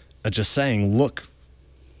are just saying, look,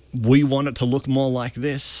 we want it to look more like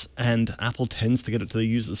this, and Apple tends to get it to the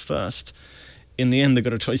users first, in the end, they've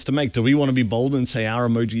got a choice to make. Do we want to be bold and say our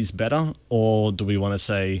emoji is better? Or do we want to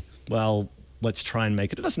say, well, let's try and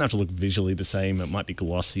make it. It doesn't have to look visually the same. It might be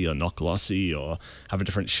glossy or not glossy or have a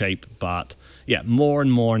different shape. But yeah, more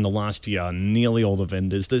and more in the last year, nearly all the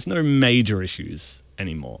vendors, there's no major issues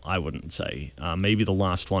anymore, I wouldn't say. Maybe the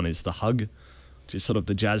last one is the hug, which is sort of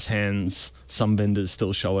the jazz hands. Some vendors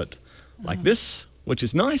still show it like this, which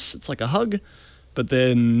is nice. It's like a hug. But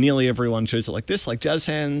then nearly everyone shows it like this, like jazz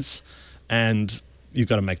hands. And you've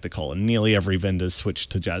got to make the call. And nearly every vendor's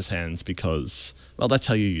switched to jazz hands because, well, that's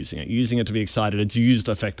how you're using it. You're using it to be excited. It's used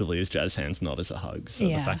effectively as jazz hands, not as a hug. So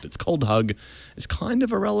the fact it's called hug is kind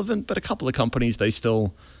of irrelevant. But a couple of companies, they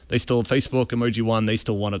still Facebook, Emoji One, they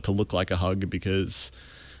still want it to look like a hug because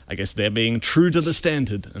I guess they're being true to the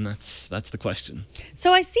standard, and that's the question.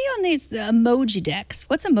 So I see on these emoji decks.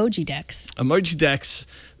 What's emoji decks? Emoji decks,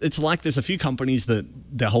 it's like there's a few companies that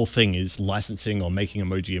their whole thing is licensing or making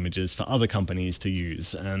emoji images for other companies to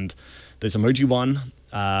use. And there's Emoji One,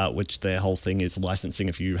 which their whole thing is licensing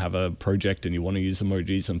if you have a project and you want to use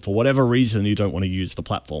emojis, and for whatever reason you don't want to use the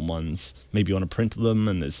platform ones. Maybe you want to print them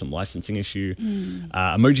and there's some licensing issue.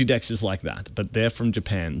 Emoji decks is like that, but they're from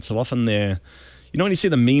Japan. So often You know when you see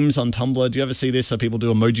the memes on Tumblr, do you ever see this? So people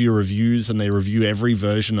do emoji reviews and they review every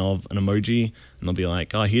version of an emoji and they'll be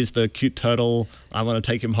like, oh, here's the cute turtle, I want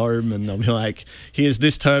to take him home. And they'll be like, here's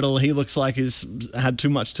this turtle, he looks like he's had too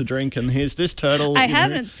much to drink. And here's this turtle. I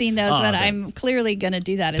haven't seen those, but I'm clearly going to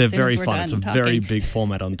do that as soon as we're done talking. It's a very very big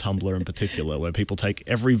format on Tumblr in particular, where people take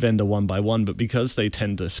every vendor one by one, but because they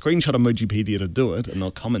tend to screenshot Emojipedia to do it, and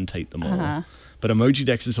they'll commentate them all. But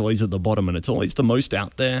Emojidex is always at the bottom, and it's always the most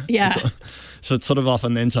out there. Yeah. So it sort of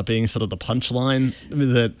often ends up being sort of the punchline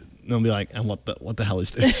that they'll be like, and what the hell is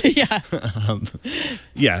this? Yeah.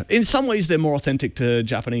 Yeah. In some ways, they're more authentic to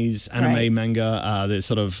Japanese anime, manga. They're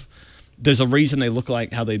sort of, there's a reason they look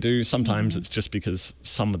like how they do. Sometimes it's just because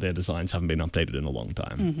some of their designs haven't been updated in a long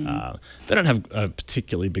time. They don't have a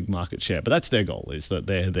particularly big market share, but that's their goal, is that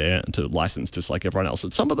they're there to license just like everyone else.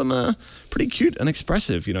 And some of them are pretty cute and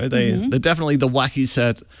expressive. You know, they're definitely the wacky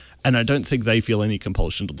set, and I don't think they feel any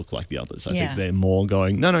compulsion to look like the others. I think they're more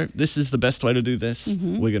going, no, this is the best way to do this.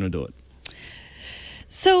 We're going to do it.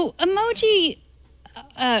 So emoji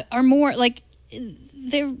are more like,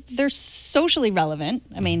 they're socially relevant.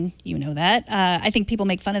 I mean, you know that. I think people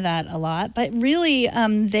make fun of that a lot, but really,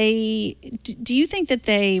 do you think that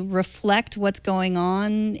they reflect what's going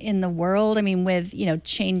on in the world? I mean, with, you know,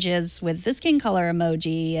 changes with the skin color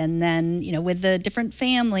emoji, and then, you know, with the different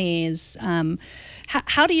families,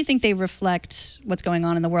 how do you think they reflect what's going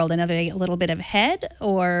on in the world? And are they a little bit ahead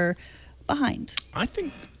or behind? I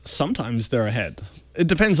think sometimes they're ahead. It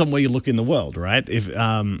depends on where you look in the world, right? If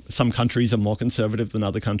some countries are more conservative than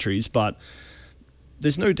other countries, but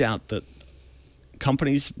there's no doubt that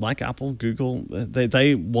companies like Apple, Google,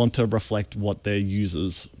 they want to reflect what their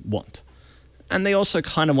users want. And they also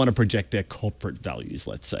kind of want to project their corporate values,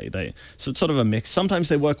 let's say. So it's sort of a mix. Sometimes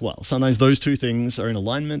they work well. Sometimes those two things are in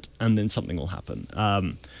alignment, and then something will happen.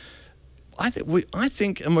 I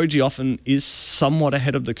think emoji often is somewhat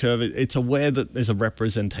ahead of the curve. It's aware that there's a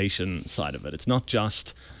representation side of it. It's not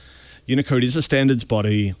just, Unicode is a standards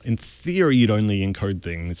body. In theory, you'd only encode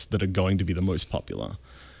things that are going to be the most popular.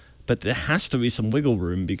 But there has to be some wiggle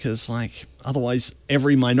room, because like otherwise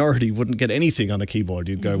every minority wouldn't get anything on a keyboard.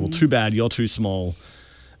 You'd go, well, too bad, you're too small.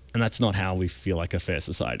 And that's not how we feel like a fair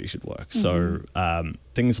society should work. So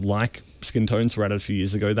things like skin tones were added a few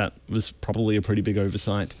years ago. That was probably a pretty big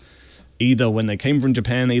oversight. Either when they came from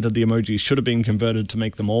Japan, either the emojis should have been converted to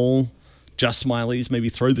make them all just smileys, maybe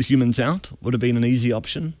throw the humans out, would have been an easy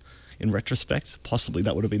option in retrospect. Possibly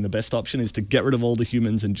that would have been the best option, is to get rid of all the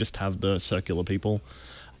humans and just have the circular people.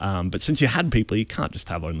 But since you had people, you can't just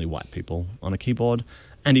have only white people on a keyboard,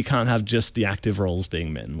 and you can't have just the active roles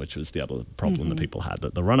being men, which was the other problem that people had,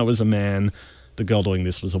 that the runner was a man, the girl doing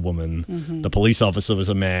this was a woman, the police officer was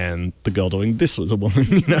a man, the girl doing this was a woman,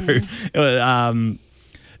 you know.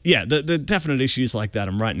 Yeah, the definite issues like that.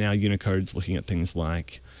 And right now, Unicode's looking at things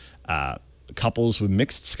like couples with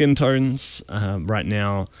mixed skin tones. Right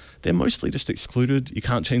now, they're mostly just excluded. You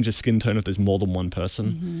can't change a skin tone if there's more than one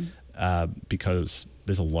person, because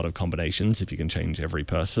there's a lot of combinations if you can change every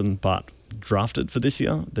person. But drafted for this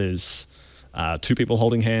year, there's 2 people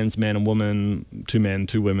holding hands, man and woman, 2 men,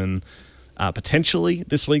 2 women. Potentially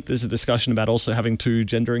this week, there's a discussion about also having 2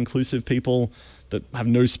 gender-inclusive people that have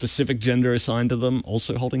no specific gender assigned to them,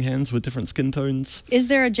 also holding hands with different skin tones. Is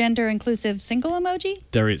there a gender-inclusive single emoji?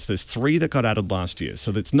 There is. There's 3 that got added last year,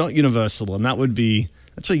 so that's not universal, and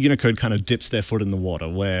that's where Unicode kind of dips their foot in the water,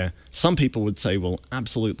 where some people would say, well,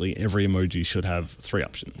 absolutely every emoji should have 3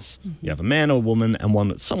 options. You have a man or a woman, and one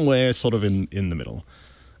that's somewhere sort of in the middle.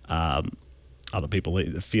 Other people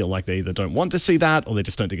feel like they either don't want to see that, or they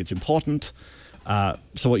just don't think it's important.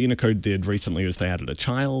 So what Unicode did recently was they added a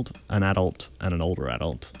child, an adult, and an older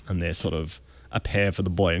adult, and they're sort of a pair for the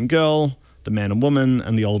boy and girl, the man and woman,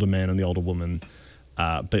 and the older man and the older woman.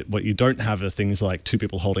 But what you don't have are things like 2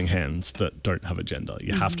 people holding hands that don't have a gender.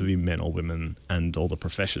 You have to be men or women, and all the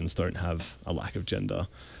professions don't have a lack of gender.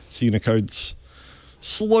 So Unicode's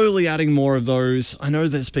slowly adding more of those. I know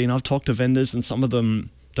I've talked to vendors, and some of them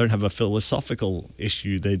don't have a philosophical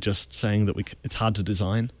issue. They're just saying that it's hard to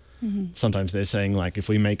design. Sometimes they're saying, like, if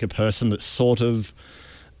we make a person that's sort of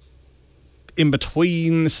in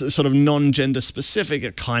between, sort of non-gender specific,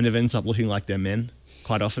 it kind of ends up looking like they're men.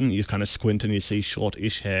 Quite often, you kind of squint and you see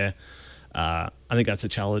short-ish hair. I think that's a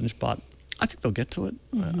challenge, but I think they'll get to it.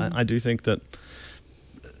 I do think that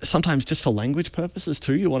sometimes just for language purposes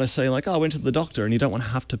too, you want to say like, oh, I went to the doctor, and you don't want to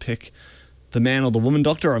have to pick the man or the woman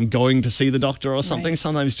doctor, I'm going to see the doctor or something. Right.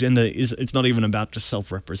 Sometimes gender it's not even about just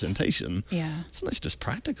self-representation. Yeah. Sometimes it's just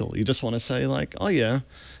practical. You just want to say like, oh yeah,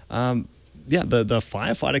 the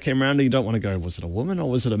firefighter came around, and you don't want to go, was it a woman or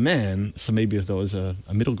was it a man? So maybe if there was a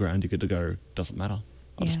middle ground, you could go, doesn't matter.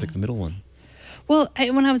 I'll just pick the middle one. Well,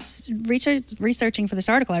 when I was researching for this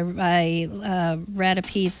article, I read a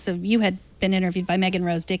piece of, you had been interviewed by Megan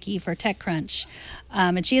Rose Dickey for TechCrunch,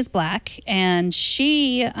 and she is Black, and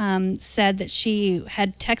she said that she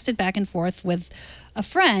had texted back and forth with a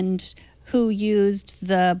friend who used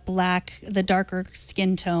the darker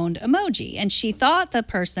skin toned emoji, and she thought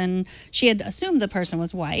she had assumed the person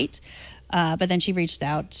was white, but then she reached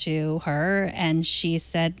out to her and she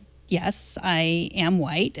said, yes, I am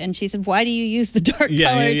white. And she said, why do you use the dark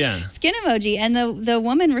colored skin emoji? And the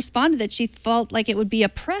woman responded that she felt like it would be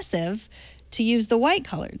oppressive to use the white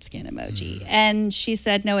colored skin emoji. And she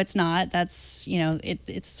said, no, it's not. That's,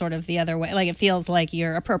 it's sort of the other way. Like, it feels like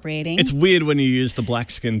you're appropriating. It's weird when you use the black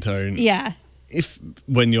skin tone. Yeah.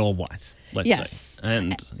 When you're white, let's say.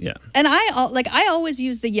 And And I always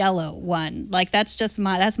use the yellow one. Like, that's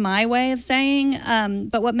my way of saying.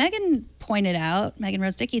 But what Megan pointed out, Megan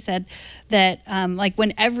Rose Dickey said that like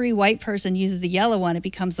when every white person uses the yellow one, it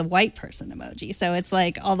becomes the white person emoji. So it's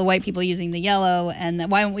like all the white people using the yellow, and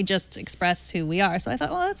why don't we just express who we are? So I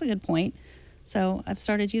thought, well, that's a good point. So I've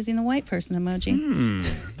started using the white person emoji.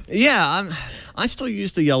 Yeah, I still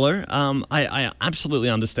use the yellow. I absolutely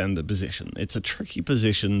understand the position. It's a tricky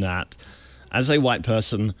position that, as a white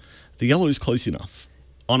person, the yellow is close enough.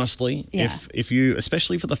 Honestly, if you,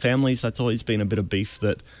 especially for the families, that's always been a bit of beef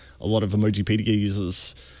that a lot of Emojipedia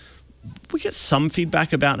users, we get some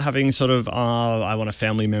feedback about having sort of, I want a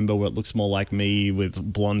family member where it looks more like me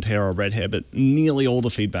with blonde hair or red hair, but nearly all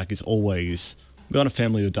the feedback is always, we want a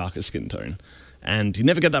family with darker skin tone. And you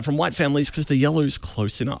never get that from white families because the yellow is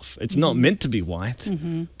close enough. It's not meant to be white,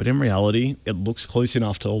 but in reality, it looks close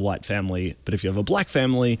enough to a white family. But if you have a black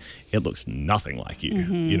family, it looks nothing like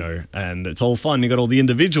you, and it's all fun. You got all the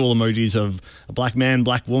individual emojis of a black man,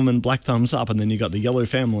 black woman, black thumbs up, and then you got the yellow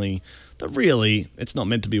family. But really, it's not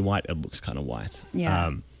meant to be white. It looks kind of white.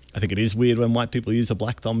 Yeah. I think it is weird when white people use a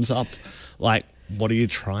black thumbs up. Like, what are you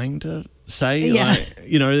trying to say? Yeah. Like,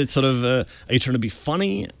 it's sort of, are you trying to be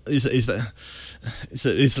funny? Is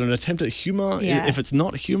it an attempt at humor? Yeah. If it's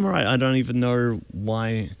not humor, I don't even know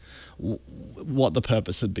what the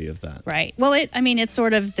purpose would be of that. Right. Well, it's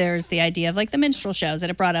sort of, there's the idea of like the minstrel shows that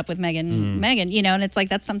it brought up with Megan, and it's like,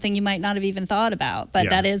 that's something you might not have even thought about. But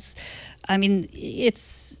that is,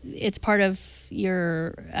 it's part of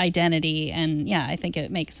your identity. And I think it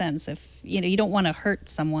makes sense if, you don't want to hurt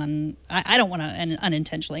someone. I don't want to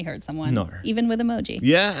unintentionally hurt someone, even with emoji.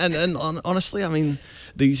 Yeah. And honestly,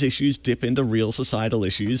 these issues dip into real societal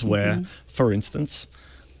issues where, for instance,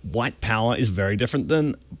 white power is very different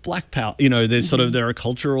than black power. There's there are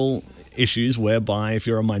cultural issues whereby if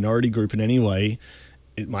you're a minority group in any way,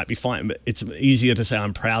 it might be fine, but it's easier to say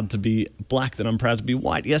I'm proud to be black than I'm proud to be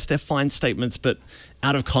white. Yes, they're fine statements, but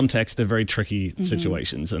out of context, they're very tricky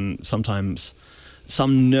situations. And sometimes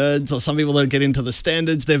some nerds or some people that get into the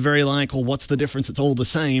standards, they're very like, well, what's the difference? It's all the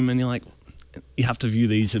same. And you're like, you have to view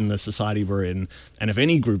these in the society we're in. And if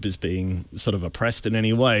any group is being sort of oppressed in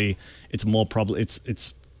any way, it's more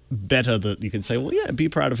it's better that you can say, well, be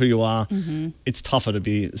proud of who you are. It's tougher to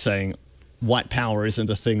be saying white power isn't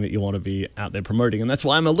a thing that you want to be out there promoting. And that's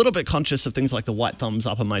why I'm a little bit conscious of things like the white thumbs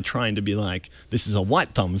up. Am I trying to be like, this is a white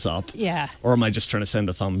thumbs up? Yeah. Or am I just trying to send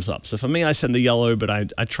a thumbs up? So for me, I send the yellow, but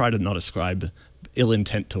I try to not ascribe ill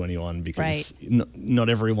intent to anyone because not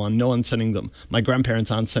everyone, no one's sending them. My grandparents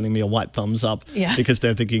aren't sending me a white thumbs up because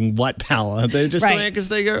they're thinking white power. They're just doing it because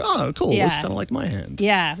they go, oh, cool, looks kind of like my hand.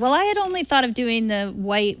 Yeah. Well, I had only thought of doing the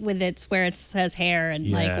white with where it says hair and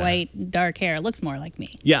like white, dark hair. It looks more like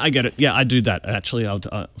me. Yeah, I get it. Yeah, I do that. Actually,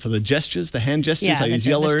 for the gestures, the hand gestures, I use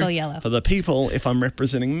yellow. Still yellow. For the people, if I'm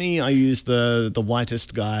representing me, I use the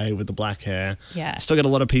whitest guy with the black hair. Yeah. I still get a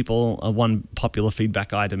lot of people. One popular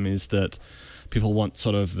feedback item is that people want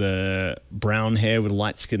sort of the brown hair with a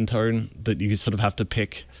light skin tone, that you sort of have to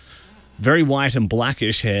pick very white and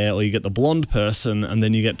blackish hair, or you get the blonde person and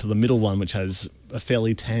then you get to the middle one, which has a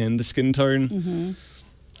fairly tanned skin tone.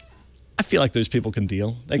 I feel like those people can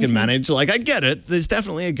deal. They can manage. Like, I get it. There's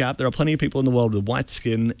definitely a gap. There are plenty of people in the world with white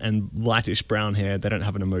skin and lightish brown hair. They don't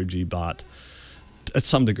have an emoji, but at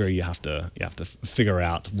some degree you have to figure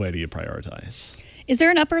out where do you prioritize. Is there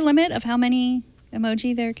an upper limit of how many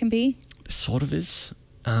emoji there can be? Sort of is.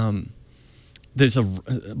 There's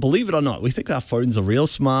believe it or not, we think our phones are real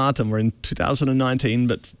smart and we're in 2019,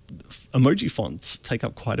 but emoji fonts take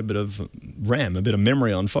up quite a bit of RAM, a bit of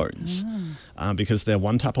memory on phones because they're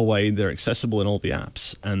one tap away, they're accessible in all the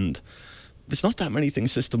apps, and there's not that many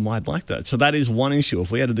things system-wide like that. So that is one issue.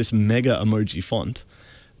 If we had this mega emoji font,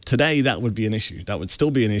 today that would be an issue. That would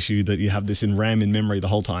still be an issue that you have this in RAM in memory the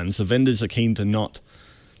whole time. So vendors are keen to not...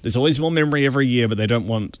 There's always more memory every year, but they don't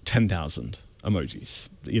want 10,000. emojis.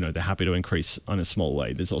 They're happy to increase in a small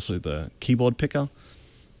way. There's also the keyboard picker.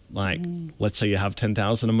 Like, let's say you have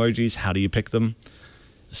 10,000 emojis. How do you pick them?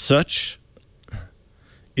 Search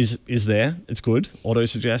is there. It's good.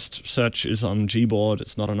 Auto-suggest. Search is on Gboard.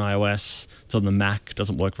 It's not on iOS. It's on the Mac.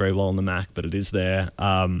 Doesn't work very well on the Mac, but it is there.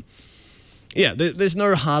 There's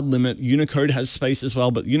no hard limit. Unicode has space as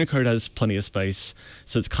well, but Unicode has plenty of space,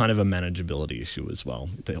 so it's kind of a manageability issue as well.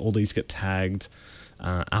 All these get tagged.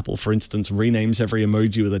 Apple, for instance, renames every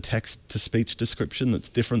emoji with a text-to-speech description that's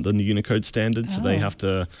different than the Unicode standard, so they have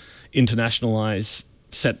to internationalize,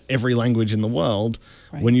 set every language in the world.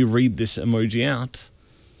 Right. When you read this emoji out,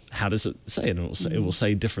 how does it say it? And it will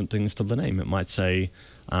say different things to the name. It might say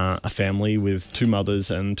a family with 2 mothers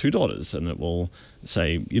and 2 daughters, and it will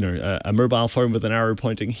say, a mobile phone with an arrow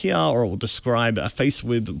pointing here, or it will describe a face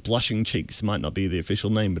with blushing cheeks. It might not be the official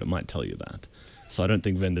name, but it might tell you that. So I don't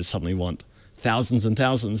think vendors suddenly want thousands and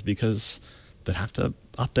thousands, because they'd have to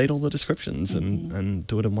update all the descriptions and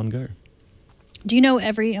do it in one go. Do you know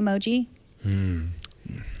every emoji?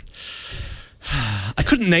 I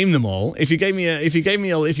couldn't name them all. If you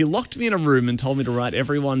locked me in a room and told me to write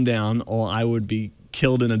everyone down, or I would be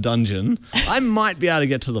killed in a dungeon, I might be able to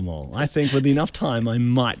get to them all. I think with enough time, I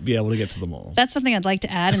might be able to get to them all. That's something I'd like to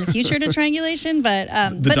add in the future to Triangulation, but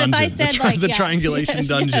dungeon, if I said the Triangulation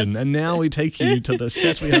dungeon, and now we take you to the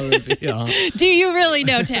set we have over here. Do you really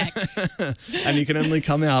know tech? And you can only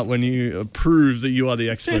come out when you prove that you are the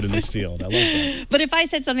expert in this field. I love that. But if I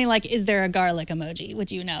said something like, is there a garlic emoji,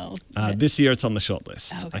 would you know? This year it's on the short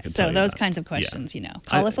list. Okay. I can So tell you those that. kinds of questions,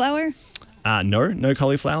 Cauliflower? No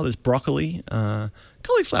cauliflower. There's broccoli.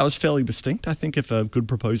 Cauliflower is fairly distinct. I think if a good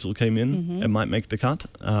proposal came in, it might make the cut.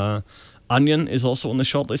 Onion is also on the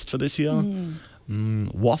short list for this year.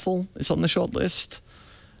 Waffle is on the short list.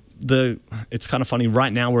 It's kind of funny.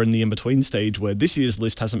 Right now we're in the in-between stage where this year's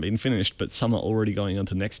list hasn't been finished, but some are already going on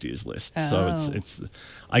to next year's list. So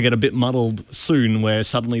I get a bit muddled soon, where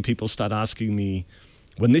suddenly people start asking me,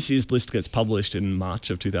 when this year's list gets published in March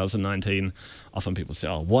of 2019, often people say,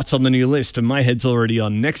 oh, what's on the new list? And my head's already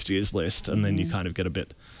on next year's list. And then you kind of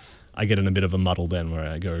I get in a bit of a muddle then, where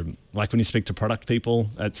I go, like when you speak to product people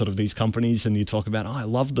at sort of these companies and you talk about, oh, I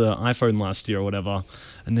loved the iPhone last year or whatever.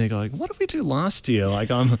 And they're going, what did we do last year? Like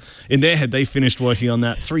in their head, they finished working on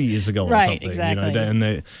that 3 years ago or something. Exactly.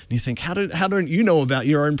 And you think, how don't you know about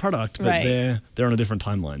your own product? But they're on a different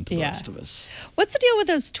timeline to the rest of us. What's the deal with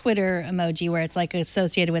those Twitter emoji where it's like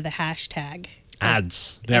associated with a hashtag?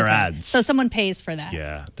 Ads. They're ads. So someone pays for that.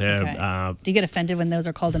 Yeah. They're. Do you get offended when those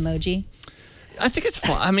are called emoji? I think it's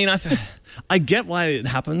fine. I mean, I get why it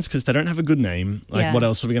happens, because they don't have a good name. Like, what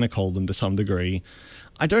else are we going to call them to some degree?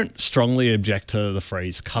 I don't strongly object to the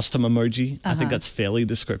phrase custom emoji. I think that's fairly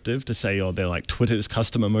descriptive to say, they're like Twitter's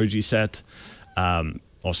custom emoji set,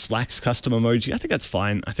 or Slack's custom emoji. I think that's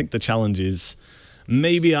fine. I think the challenge is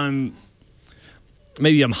maybe I'm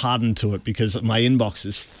hardened to it, because my inbox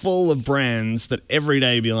is full of brands that every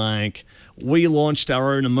day be like, we launched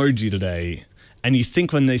our own emoji today. And you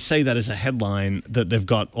think when they say that as a headline that they've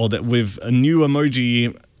got, or that we've a new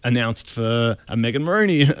emoji announced for a Megan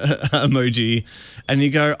Morrone emoji, and you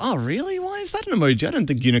go, oh, really? Why is that an emoji? I don't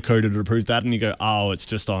think Unicode would approve that. And you go, oh,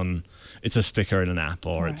 it's a sticker in an app,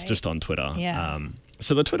 or it's just on Twitter. Yeah.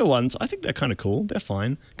 So the Twitter ones, I think they're kind of cool. They're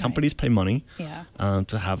fine. Companies pay money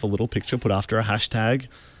to have a little picture put after a hashtag.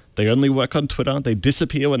 They only work on Twitter. They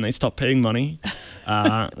disappear when they stop paying money.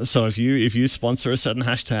 So if you sponsor a certain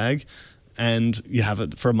hashtag, and you have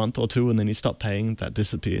it for a month or two, and then you stop paying, that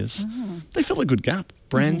disappears. They fill a good gap.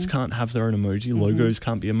 Brands can't have their own emoji. Logos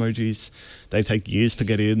can't be emojis. They take years to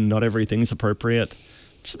get in. Not everything's appropriate.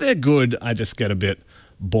 So they're good. I just get a bit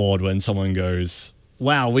bored when someone goes,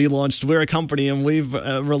 wow, we're a company and we've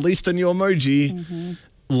released a new emoji.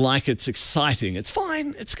 Like it's exciting. It's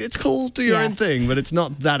fine. It's cool. Do your own thing, but it's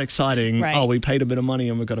not that exciting. Right. Oh, we paid a bit of money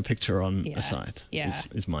and we've got a picture on a site.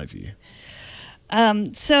 Is my view.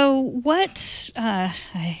 So what, I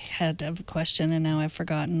had a question and now I've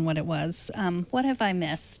forgotten what it was. What have I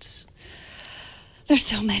missed? There's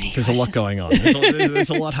so many. There's a lot going on. There's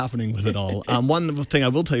a lot happening with it all. One thing I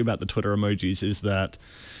will tell you about the Twitter emojis is that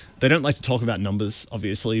they don't like to talk about numbers,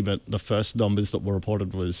 obviously, but the first numbers that were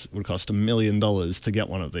reported would cost $1 million to get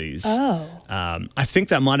one of these. Oh. I think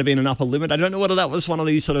that might have been an upper limit. I don't know whether that was one of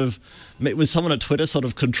these was someone at Twitter sort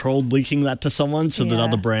of controlled leaking that to someone so that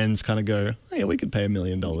other brands kind of go, oh, yeah, we could pay $1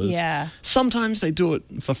 million. Yeah. Sometimes they do it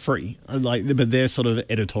for free, but they're sort of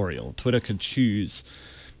editorial. Twitter could choose.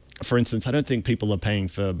 For instance, I don't think people are paying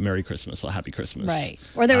for Merry Christmas or Happy Christmas. Right.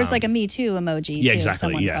 Or there was like a Me Too emoji, too. Exactly.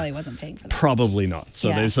 Someone probably wasn't paying for that. Probably not. So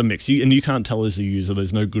there's a mix. And you can't tell as a user,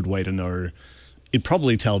 there's no good way to know you'd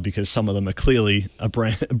probably tell because some of them are clearly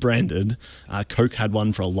branded. Coke had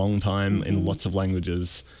one for a long time in lots of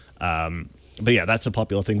languages. But yeah, that's a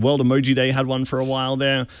popular thing. World Emoji Day had one for a while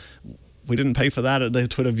there. We didn't pay for that. Their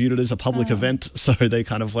Twitter viewed it as a public event, so they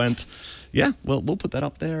kind of went, yeah, well, we'll put that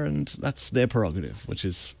up there, and that's their prerogative, which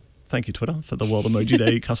is, thank you, Twitter, for the World Emoji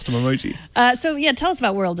Day custom emoji. So yeah, tell us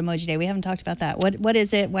about World Emoji Day. We haven't talked about that. What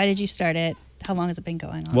is it? Why did you start it? How long has it been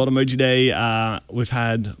going on? World Emoji Day, we've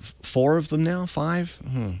had 4 of them now,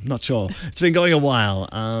 5? Not sure. It's been going a while.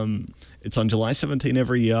 It's on July 17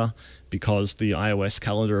 every year because the iOS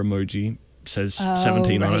calendar emoji says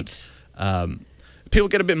 17 on it. People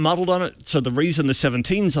get a bit muddled on it. So the reason the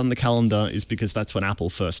 17's on the calendar is because that's when Apple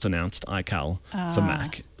first announced iCal for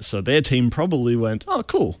Mac. So their team probably went, oh,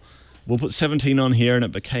 cool. We'll put 17 on here, and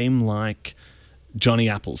it became like Johnny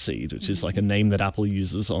Appleseed, which is like a name that Apple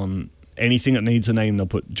uses on anything that needs a name. They'll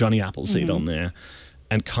put Johnny Appleseed on there.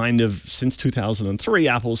 And kind of since 2003,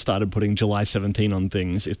 Apple started putting July 17 on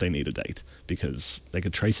things if they need a date because they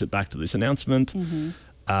could trace it back to this announcement.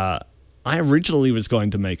 I originally was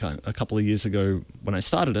going to make a couple of years ago when I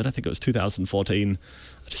started it, I think it was 2014,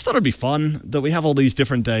 I just thought it'd be fun that we have all these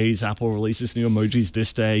different days. Apple releases new emojis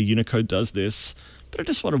this day, Unicode does this. But I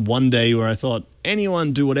just wanted one day where I thought,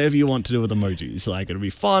 anyone do whatever you want to do with emojis. Like, it'll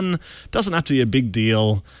be fun, doesn't have to be a big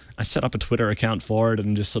deal. I set up a Twitter account for it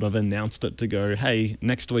and just sort of announced it to go, hey,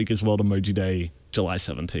 next week is World Emoji Day, July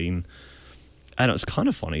 17. And it was kind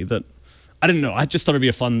of funny that, I didn't know, I just thought it'd be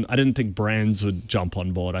a fun, I didn't think brands would jump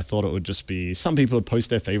on board. I thought it would just be, some people would post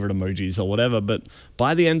their favorite emojis or whatever, but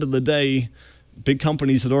by the end of the day, big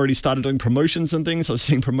companies had already started doing promotions and things. I was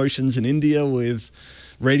seeing promotions in India with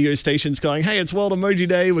radio stations going, hey, it's World Emoji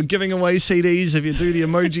Day, we're giving away CDs if you do the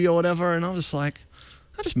emoji or whatever. And I was like,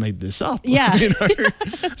 I just made this up. Yeah. You know,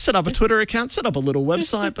 set up a Twitter account, set up a little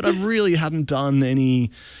website, but I really hadn't done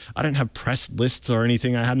any, I don't have press lists or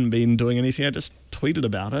anything. I hadn't been doing anything. I just tweeted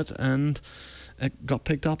about it and it got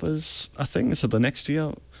picked up as a thing. So the next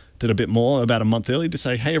year, did a bit more about a month early to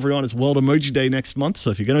say, hey, everyone, it's World Emoji Day next month.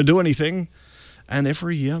 So if you're going to do anything, and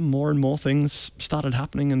every year more and more things started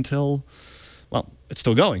happening until, well, it's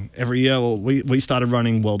still going. Every year we started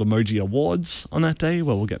running World Emoji Awards on that day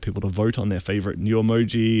where we'll get people to vote on their favorite new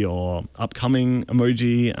emoji or upcoming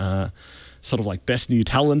emoji, sort of like best new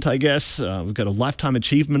talent, I guess. We've got a Lifetime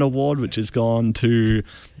Achievement Award, which has gone to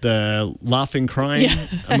the laughing crying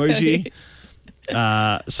emoji.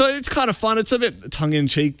 So it's kind of fun. It's a bit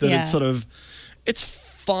tongue-in-cheek that it's sort of, it's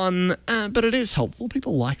fun, but it is helpful.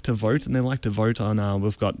 People like to vote, and they like to vote on,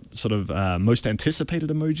 we've got sort of most anticipated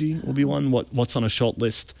emoji will be one, what's on a short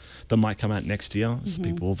list that might come out next year, so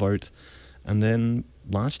people will vote. And then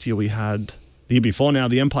last year we had, the year before now,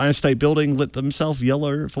 the Empire State Building lit themselves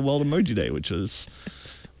yellow for World Emoji Day, which was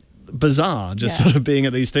bizarre, just sort of being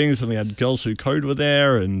at these things. And we had Girls Who Code were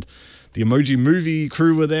there, and the Emoji Movie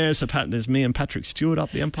crew were there. So there's me and Patrick Stewart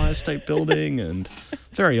up the Empire State Building, and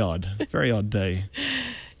very odd day.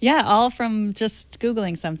 Yeah, all from just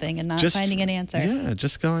Googling something and not finding an answer. Yeah,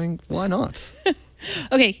 just going, why not?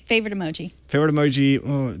 Okay, favorite emoji. Favorite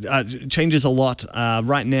emoji changes a lot.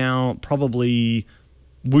 Right now, probably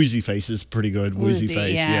Woozy Face is pretty good. Woozy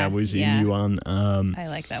Face, Woozy, new one. I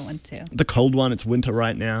like that one too. The cold one, it's winter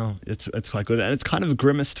right now. It's quite good. And it's kind of a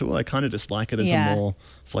grimace too. I kind of just like it as a more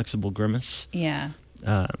flexible grimace. Yeah.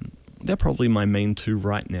 They're probably my main 2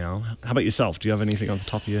 right now. How about yourself? Do you have anything off the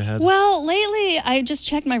top of your head? Well, lately, I just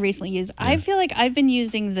checked my recently used. I feel like I've been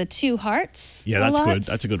using the 2 hearts. Yeah, that's good.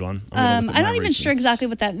 That's a good one. I'm not even sure exactly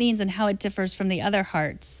what that means and how it differs from the other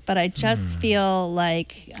hearts, but I just feel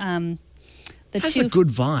like That's a good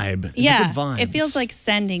vibe. Yeah, a good vibe. It feels like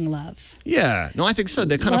sending love. Yeah, no, I think so.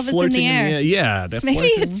 They're kind Love of floating is in the air. Yeah, they're Maybe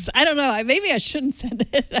floating. I don't know. Maybe I shouldn't send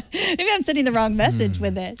it. Maybe I'm sending the wrong message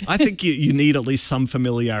with it. I think you need at least some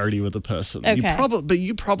familiarity with the person. Okay. But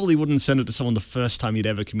you probably wouldn't send it to someone the first time you'd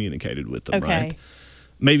ever communicated with them, right?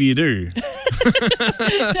 Maybe you do.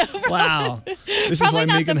 Wow. This Probably is why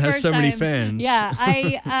not Megan the has first so many time. fans. Yeah,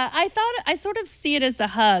 I thought I sort of see it as the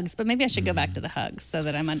hugs, but maybe I should go back to the hugs so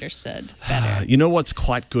that I'm understood better. You know what's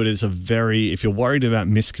quite good is if you're worried about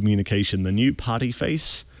miscommunication, the new party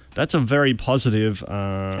face, that's a very positive.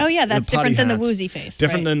 Oh yeah, that's different than the Woozy Face.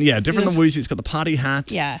 Different than Woozy. It's got the party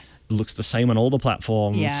hat. Yeah. It looks the same on all the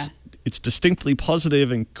platforms. Yeah. It's distinctly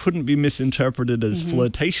positive and couldn't be misinterpreted as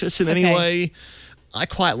flirtatious in any way. I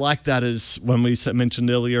quite like that as when we mentioned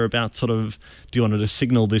earlier about sort of, do you want to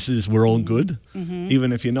signal this is we're all good?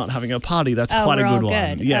 Even if you're not having a party, that's quite a good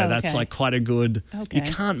one. Yeah, that's like quite a good, you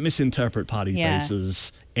can't misinterpret party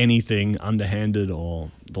faces anything underhanded or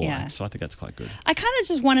the like. So I think that's quite good. I kind of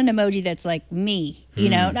just want an emoji that's like me, you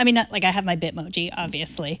know? I mean, not like I have my Bitmoji,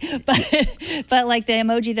 obviously, but like the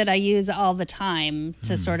emoji that I use all the time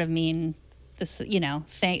to sort of mean this, you know,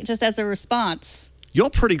 just as a response. You're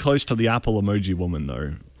pretty close to the Apple emoji woman,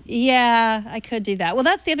 though. Yeah, I could do that. Well,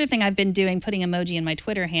 that's the other thing I've been doing, putting emoji in my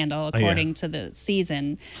Twitter handle according to the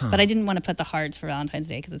season. But I didn't want to put the hearts for Valentine's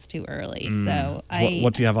Day because it's too early. So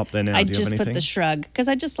what do you have up there now? I do you just have put the shrug because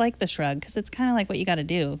I just like the shrug because it's kind of like what you got to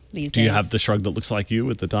do these days. Do you have the shrug that looks like you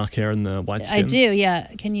with the dark hair and the white skin? I do, yeah.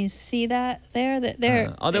 Can you see that there?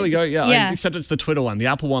 There we go. Yeah. Except it's the Twitter one. The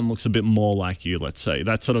Apple one looks a bit more like you, let's say.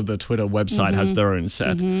 That's sort of the Twitter website has their own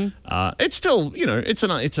set. It's still, you know, it's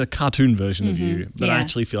a cartoon version of you, but I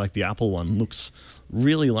actually feel like the Apple one looks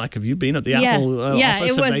really like, have you been at the Apple office? Yeah,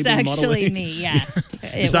 it was actually modeling? me, yeah.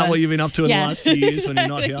 Is that what you've been up to in the last few years when you're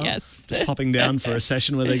not here? Yes. Just popping down for a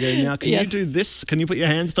session where they go, now, can you do this? Can you put your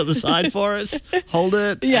hands to the side for us? Hold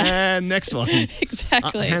it. And next one.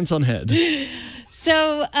 Exactly. Hands on head.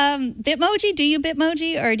 So, Bitmoji, do you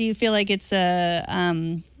Bitmoji, or do you feel like it's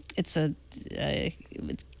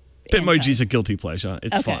Bitmoji's a guilty pleasure.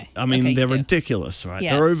 It's fun. I mean, they're ridiculous, right?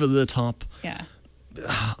 Yes. They're over the top. Yeah.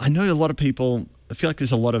 I know a lot of people, I feel like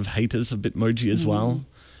there's a lot of haters of Bitmoji as well.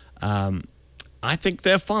 I think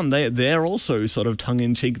they're fun. They're also sort of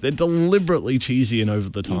tongue-in-cheek. They're deliberately cheesy and over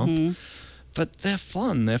the top. But they're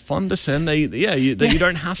fun. They're fun to send. You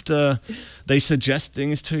don't have to. They suggest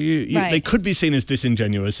things to you. They could be seen as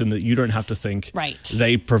disingenuous in that you don't have to think. Right.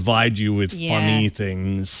 They provide you with funny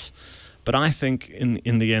things. But I think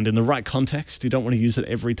in the end, in the right context, you don't want to use it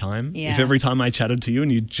every time. Yeah. If every time I chatted to you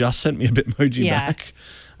and you just sent me a Bitmoji back,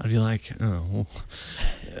 I'd be like, oh, well,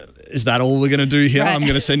 is that all we're going to do here? I'm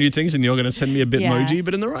going to send you things and you're going to send me a Bitmoji.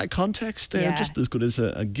 But in the right context, they're just as good as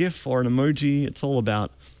a GIF or an emoji. It's all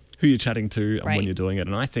about who you're chatting to and when you're doing it.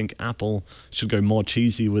 And I think Apple should go more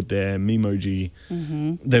cheesy with their Memoji.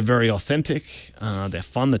 They're very authentic. They're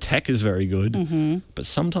fun. The tech is very good. But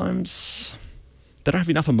sometimes they don't have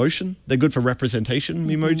enough emotion. They're good for representation,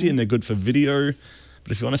 Memoji, and they're good for video.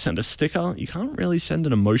 But if you want to send a sticker, you can't really send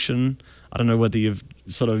an emotion. I don't know whether you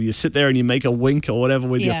sit there and you make a wink or whatever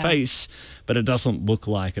with your face, but it doesn't look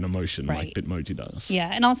like an emotion like Bitmoji does.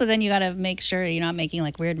 Yeah, and also then you got to make sure you're not making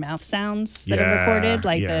like weird mouth sounds that are recorded,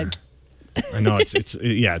 like the. I know it's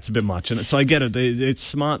a bit much, and so I get it. It's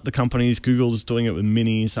smart. The companies, Google's doing it with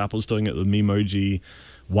Minis, Apple's doing it with Memoji,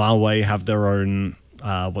 Huawei have their own.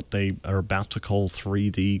 What they are about to call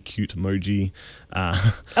 3D cute emoji.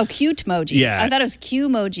 Cute emoji. Yeah. I thought it was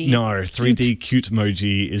Q-moji. No, 3D cute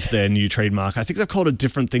emoji is their new trademark. I think they've called it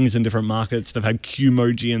different things in different markets. They've had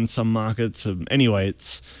Q-moji in some markets. Anyway,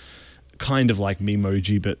 it's kind of like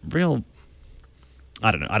Memoji, but real... I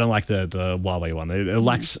don't know. I don't like the Huawei one. It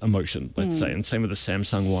lacks emotion, let's say. And same with the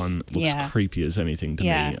Samsung one. Looks creepy as anything to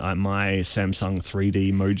me. My Samsung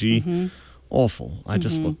 3D emoji... awful. I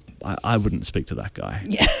just look. I wouldn't speak to that guy.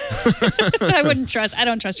 Yeah, I don't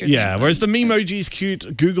trust your. Yeah. Samsung. Whereas the Memoji's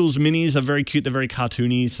cute. Google's Minis are very cute. They're very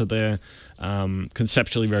cartoony, so they're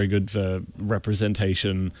conceptually very good for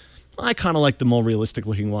representation. I kind of like the more realistic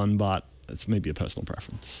looking one, but it's maybe a personal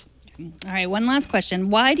preference. All right. One last question.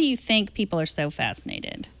 Why do you think people are so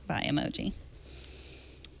fascinated by emoji?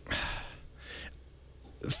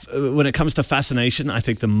 When it comes to fascination, I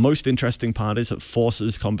think the most interesting part is it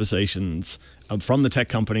forces conversations from the tech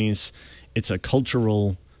companies. It's a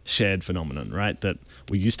cultural shared phenomenon, right? That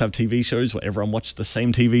we used to have TV shows where everyone watched the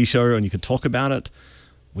same TV show and you could talk about it.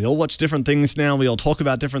 We all watch different things now. We all talk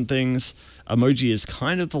about different things. Emoji is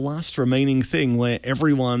kind of the last remaining thing where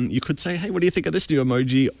everyone, you could say, hey, what do you think of this new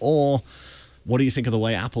emoji? Or what do you think of the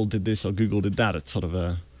way Apple did this or Google did that? It's sort of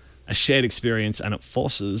a shared experience, and it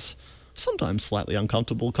forces sometimes slightly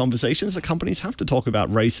uncomfortable conversations that companies have to talk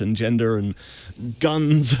about race and gender and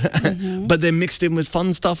guns, but they're mixed in with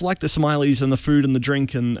fun stuff like the smileys and the food and the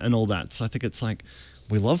drink and all that. So I think it's like,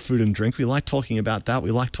 we love food and drink. We like talking about that.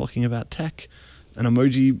 We like talking about tech. And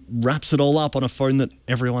emoji wraps it all up on a phone that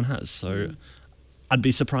everyone has. So I'd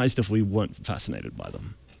be surprised if we weren't fascinated by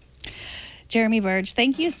them. Jeremy Burge,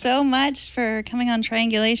 thank you so much for coming on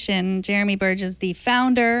Triangulation. Jeremy Burge is the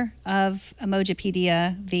founder of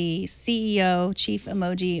Emojipedia, the CEO, Chief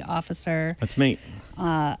Emoji Officer. That's me.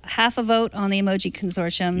 Half a vote on the Emoji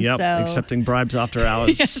Consortium. Yep, so. Accepting bribes after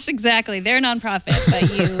hours. Yes, exactly. They're a nonprofit,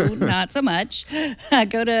 but you not so much.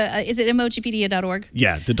 Go to, is it emojipedia.org?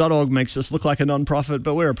 Yeah, the .org makes us look like a nonprofit,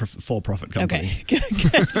 but we're a for-profit company. Okay,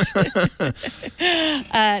 good.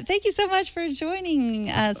 Thank you so much for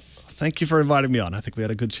joining us. Thank you for for inviting me on. I think we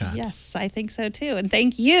had a good chat. Yes, I think so too. And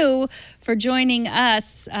thank you for joining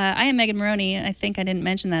us. I am Megan Morrone. I think I didn't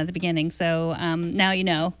mention that at the beginning. So now you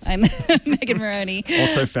know. I'm Megan Morrone.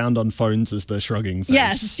 Also found on phones as the shrugging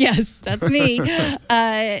face. Yes, that's me.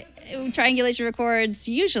 Triangulation records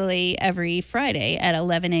usually every Friday at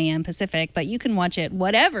 11 a.m. Pacific, but you can watch it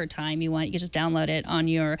whatever time you want. You can just download it on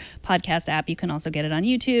your podcast app. You can also get it on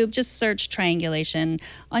YouTube. Just search Triangulation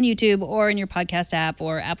on YouTube or in your podcast app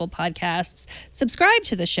or Apple Podcasts. Subscribe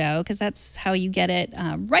to the show because that's how you get it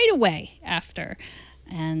right away after.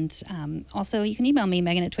 And also, you can email me,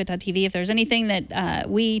 megan@twit.tv, if there's anything that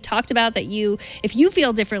we talked about that if you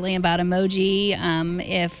feel differently about emoji,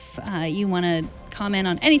 if you want to comment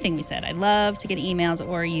on anything we said. I'd love to get emails,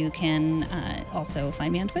 or you can also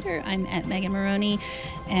find me on Twitter. I'm at Megan Morrone,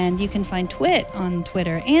 and you can find Twit on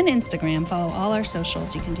Twitter and Instagram. Follow all our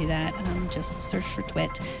socials. You can do that. Just search for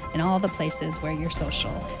Twit in all the places where you're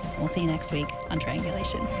social. We'll see you next week on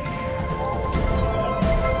Triangulation.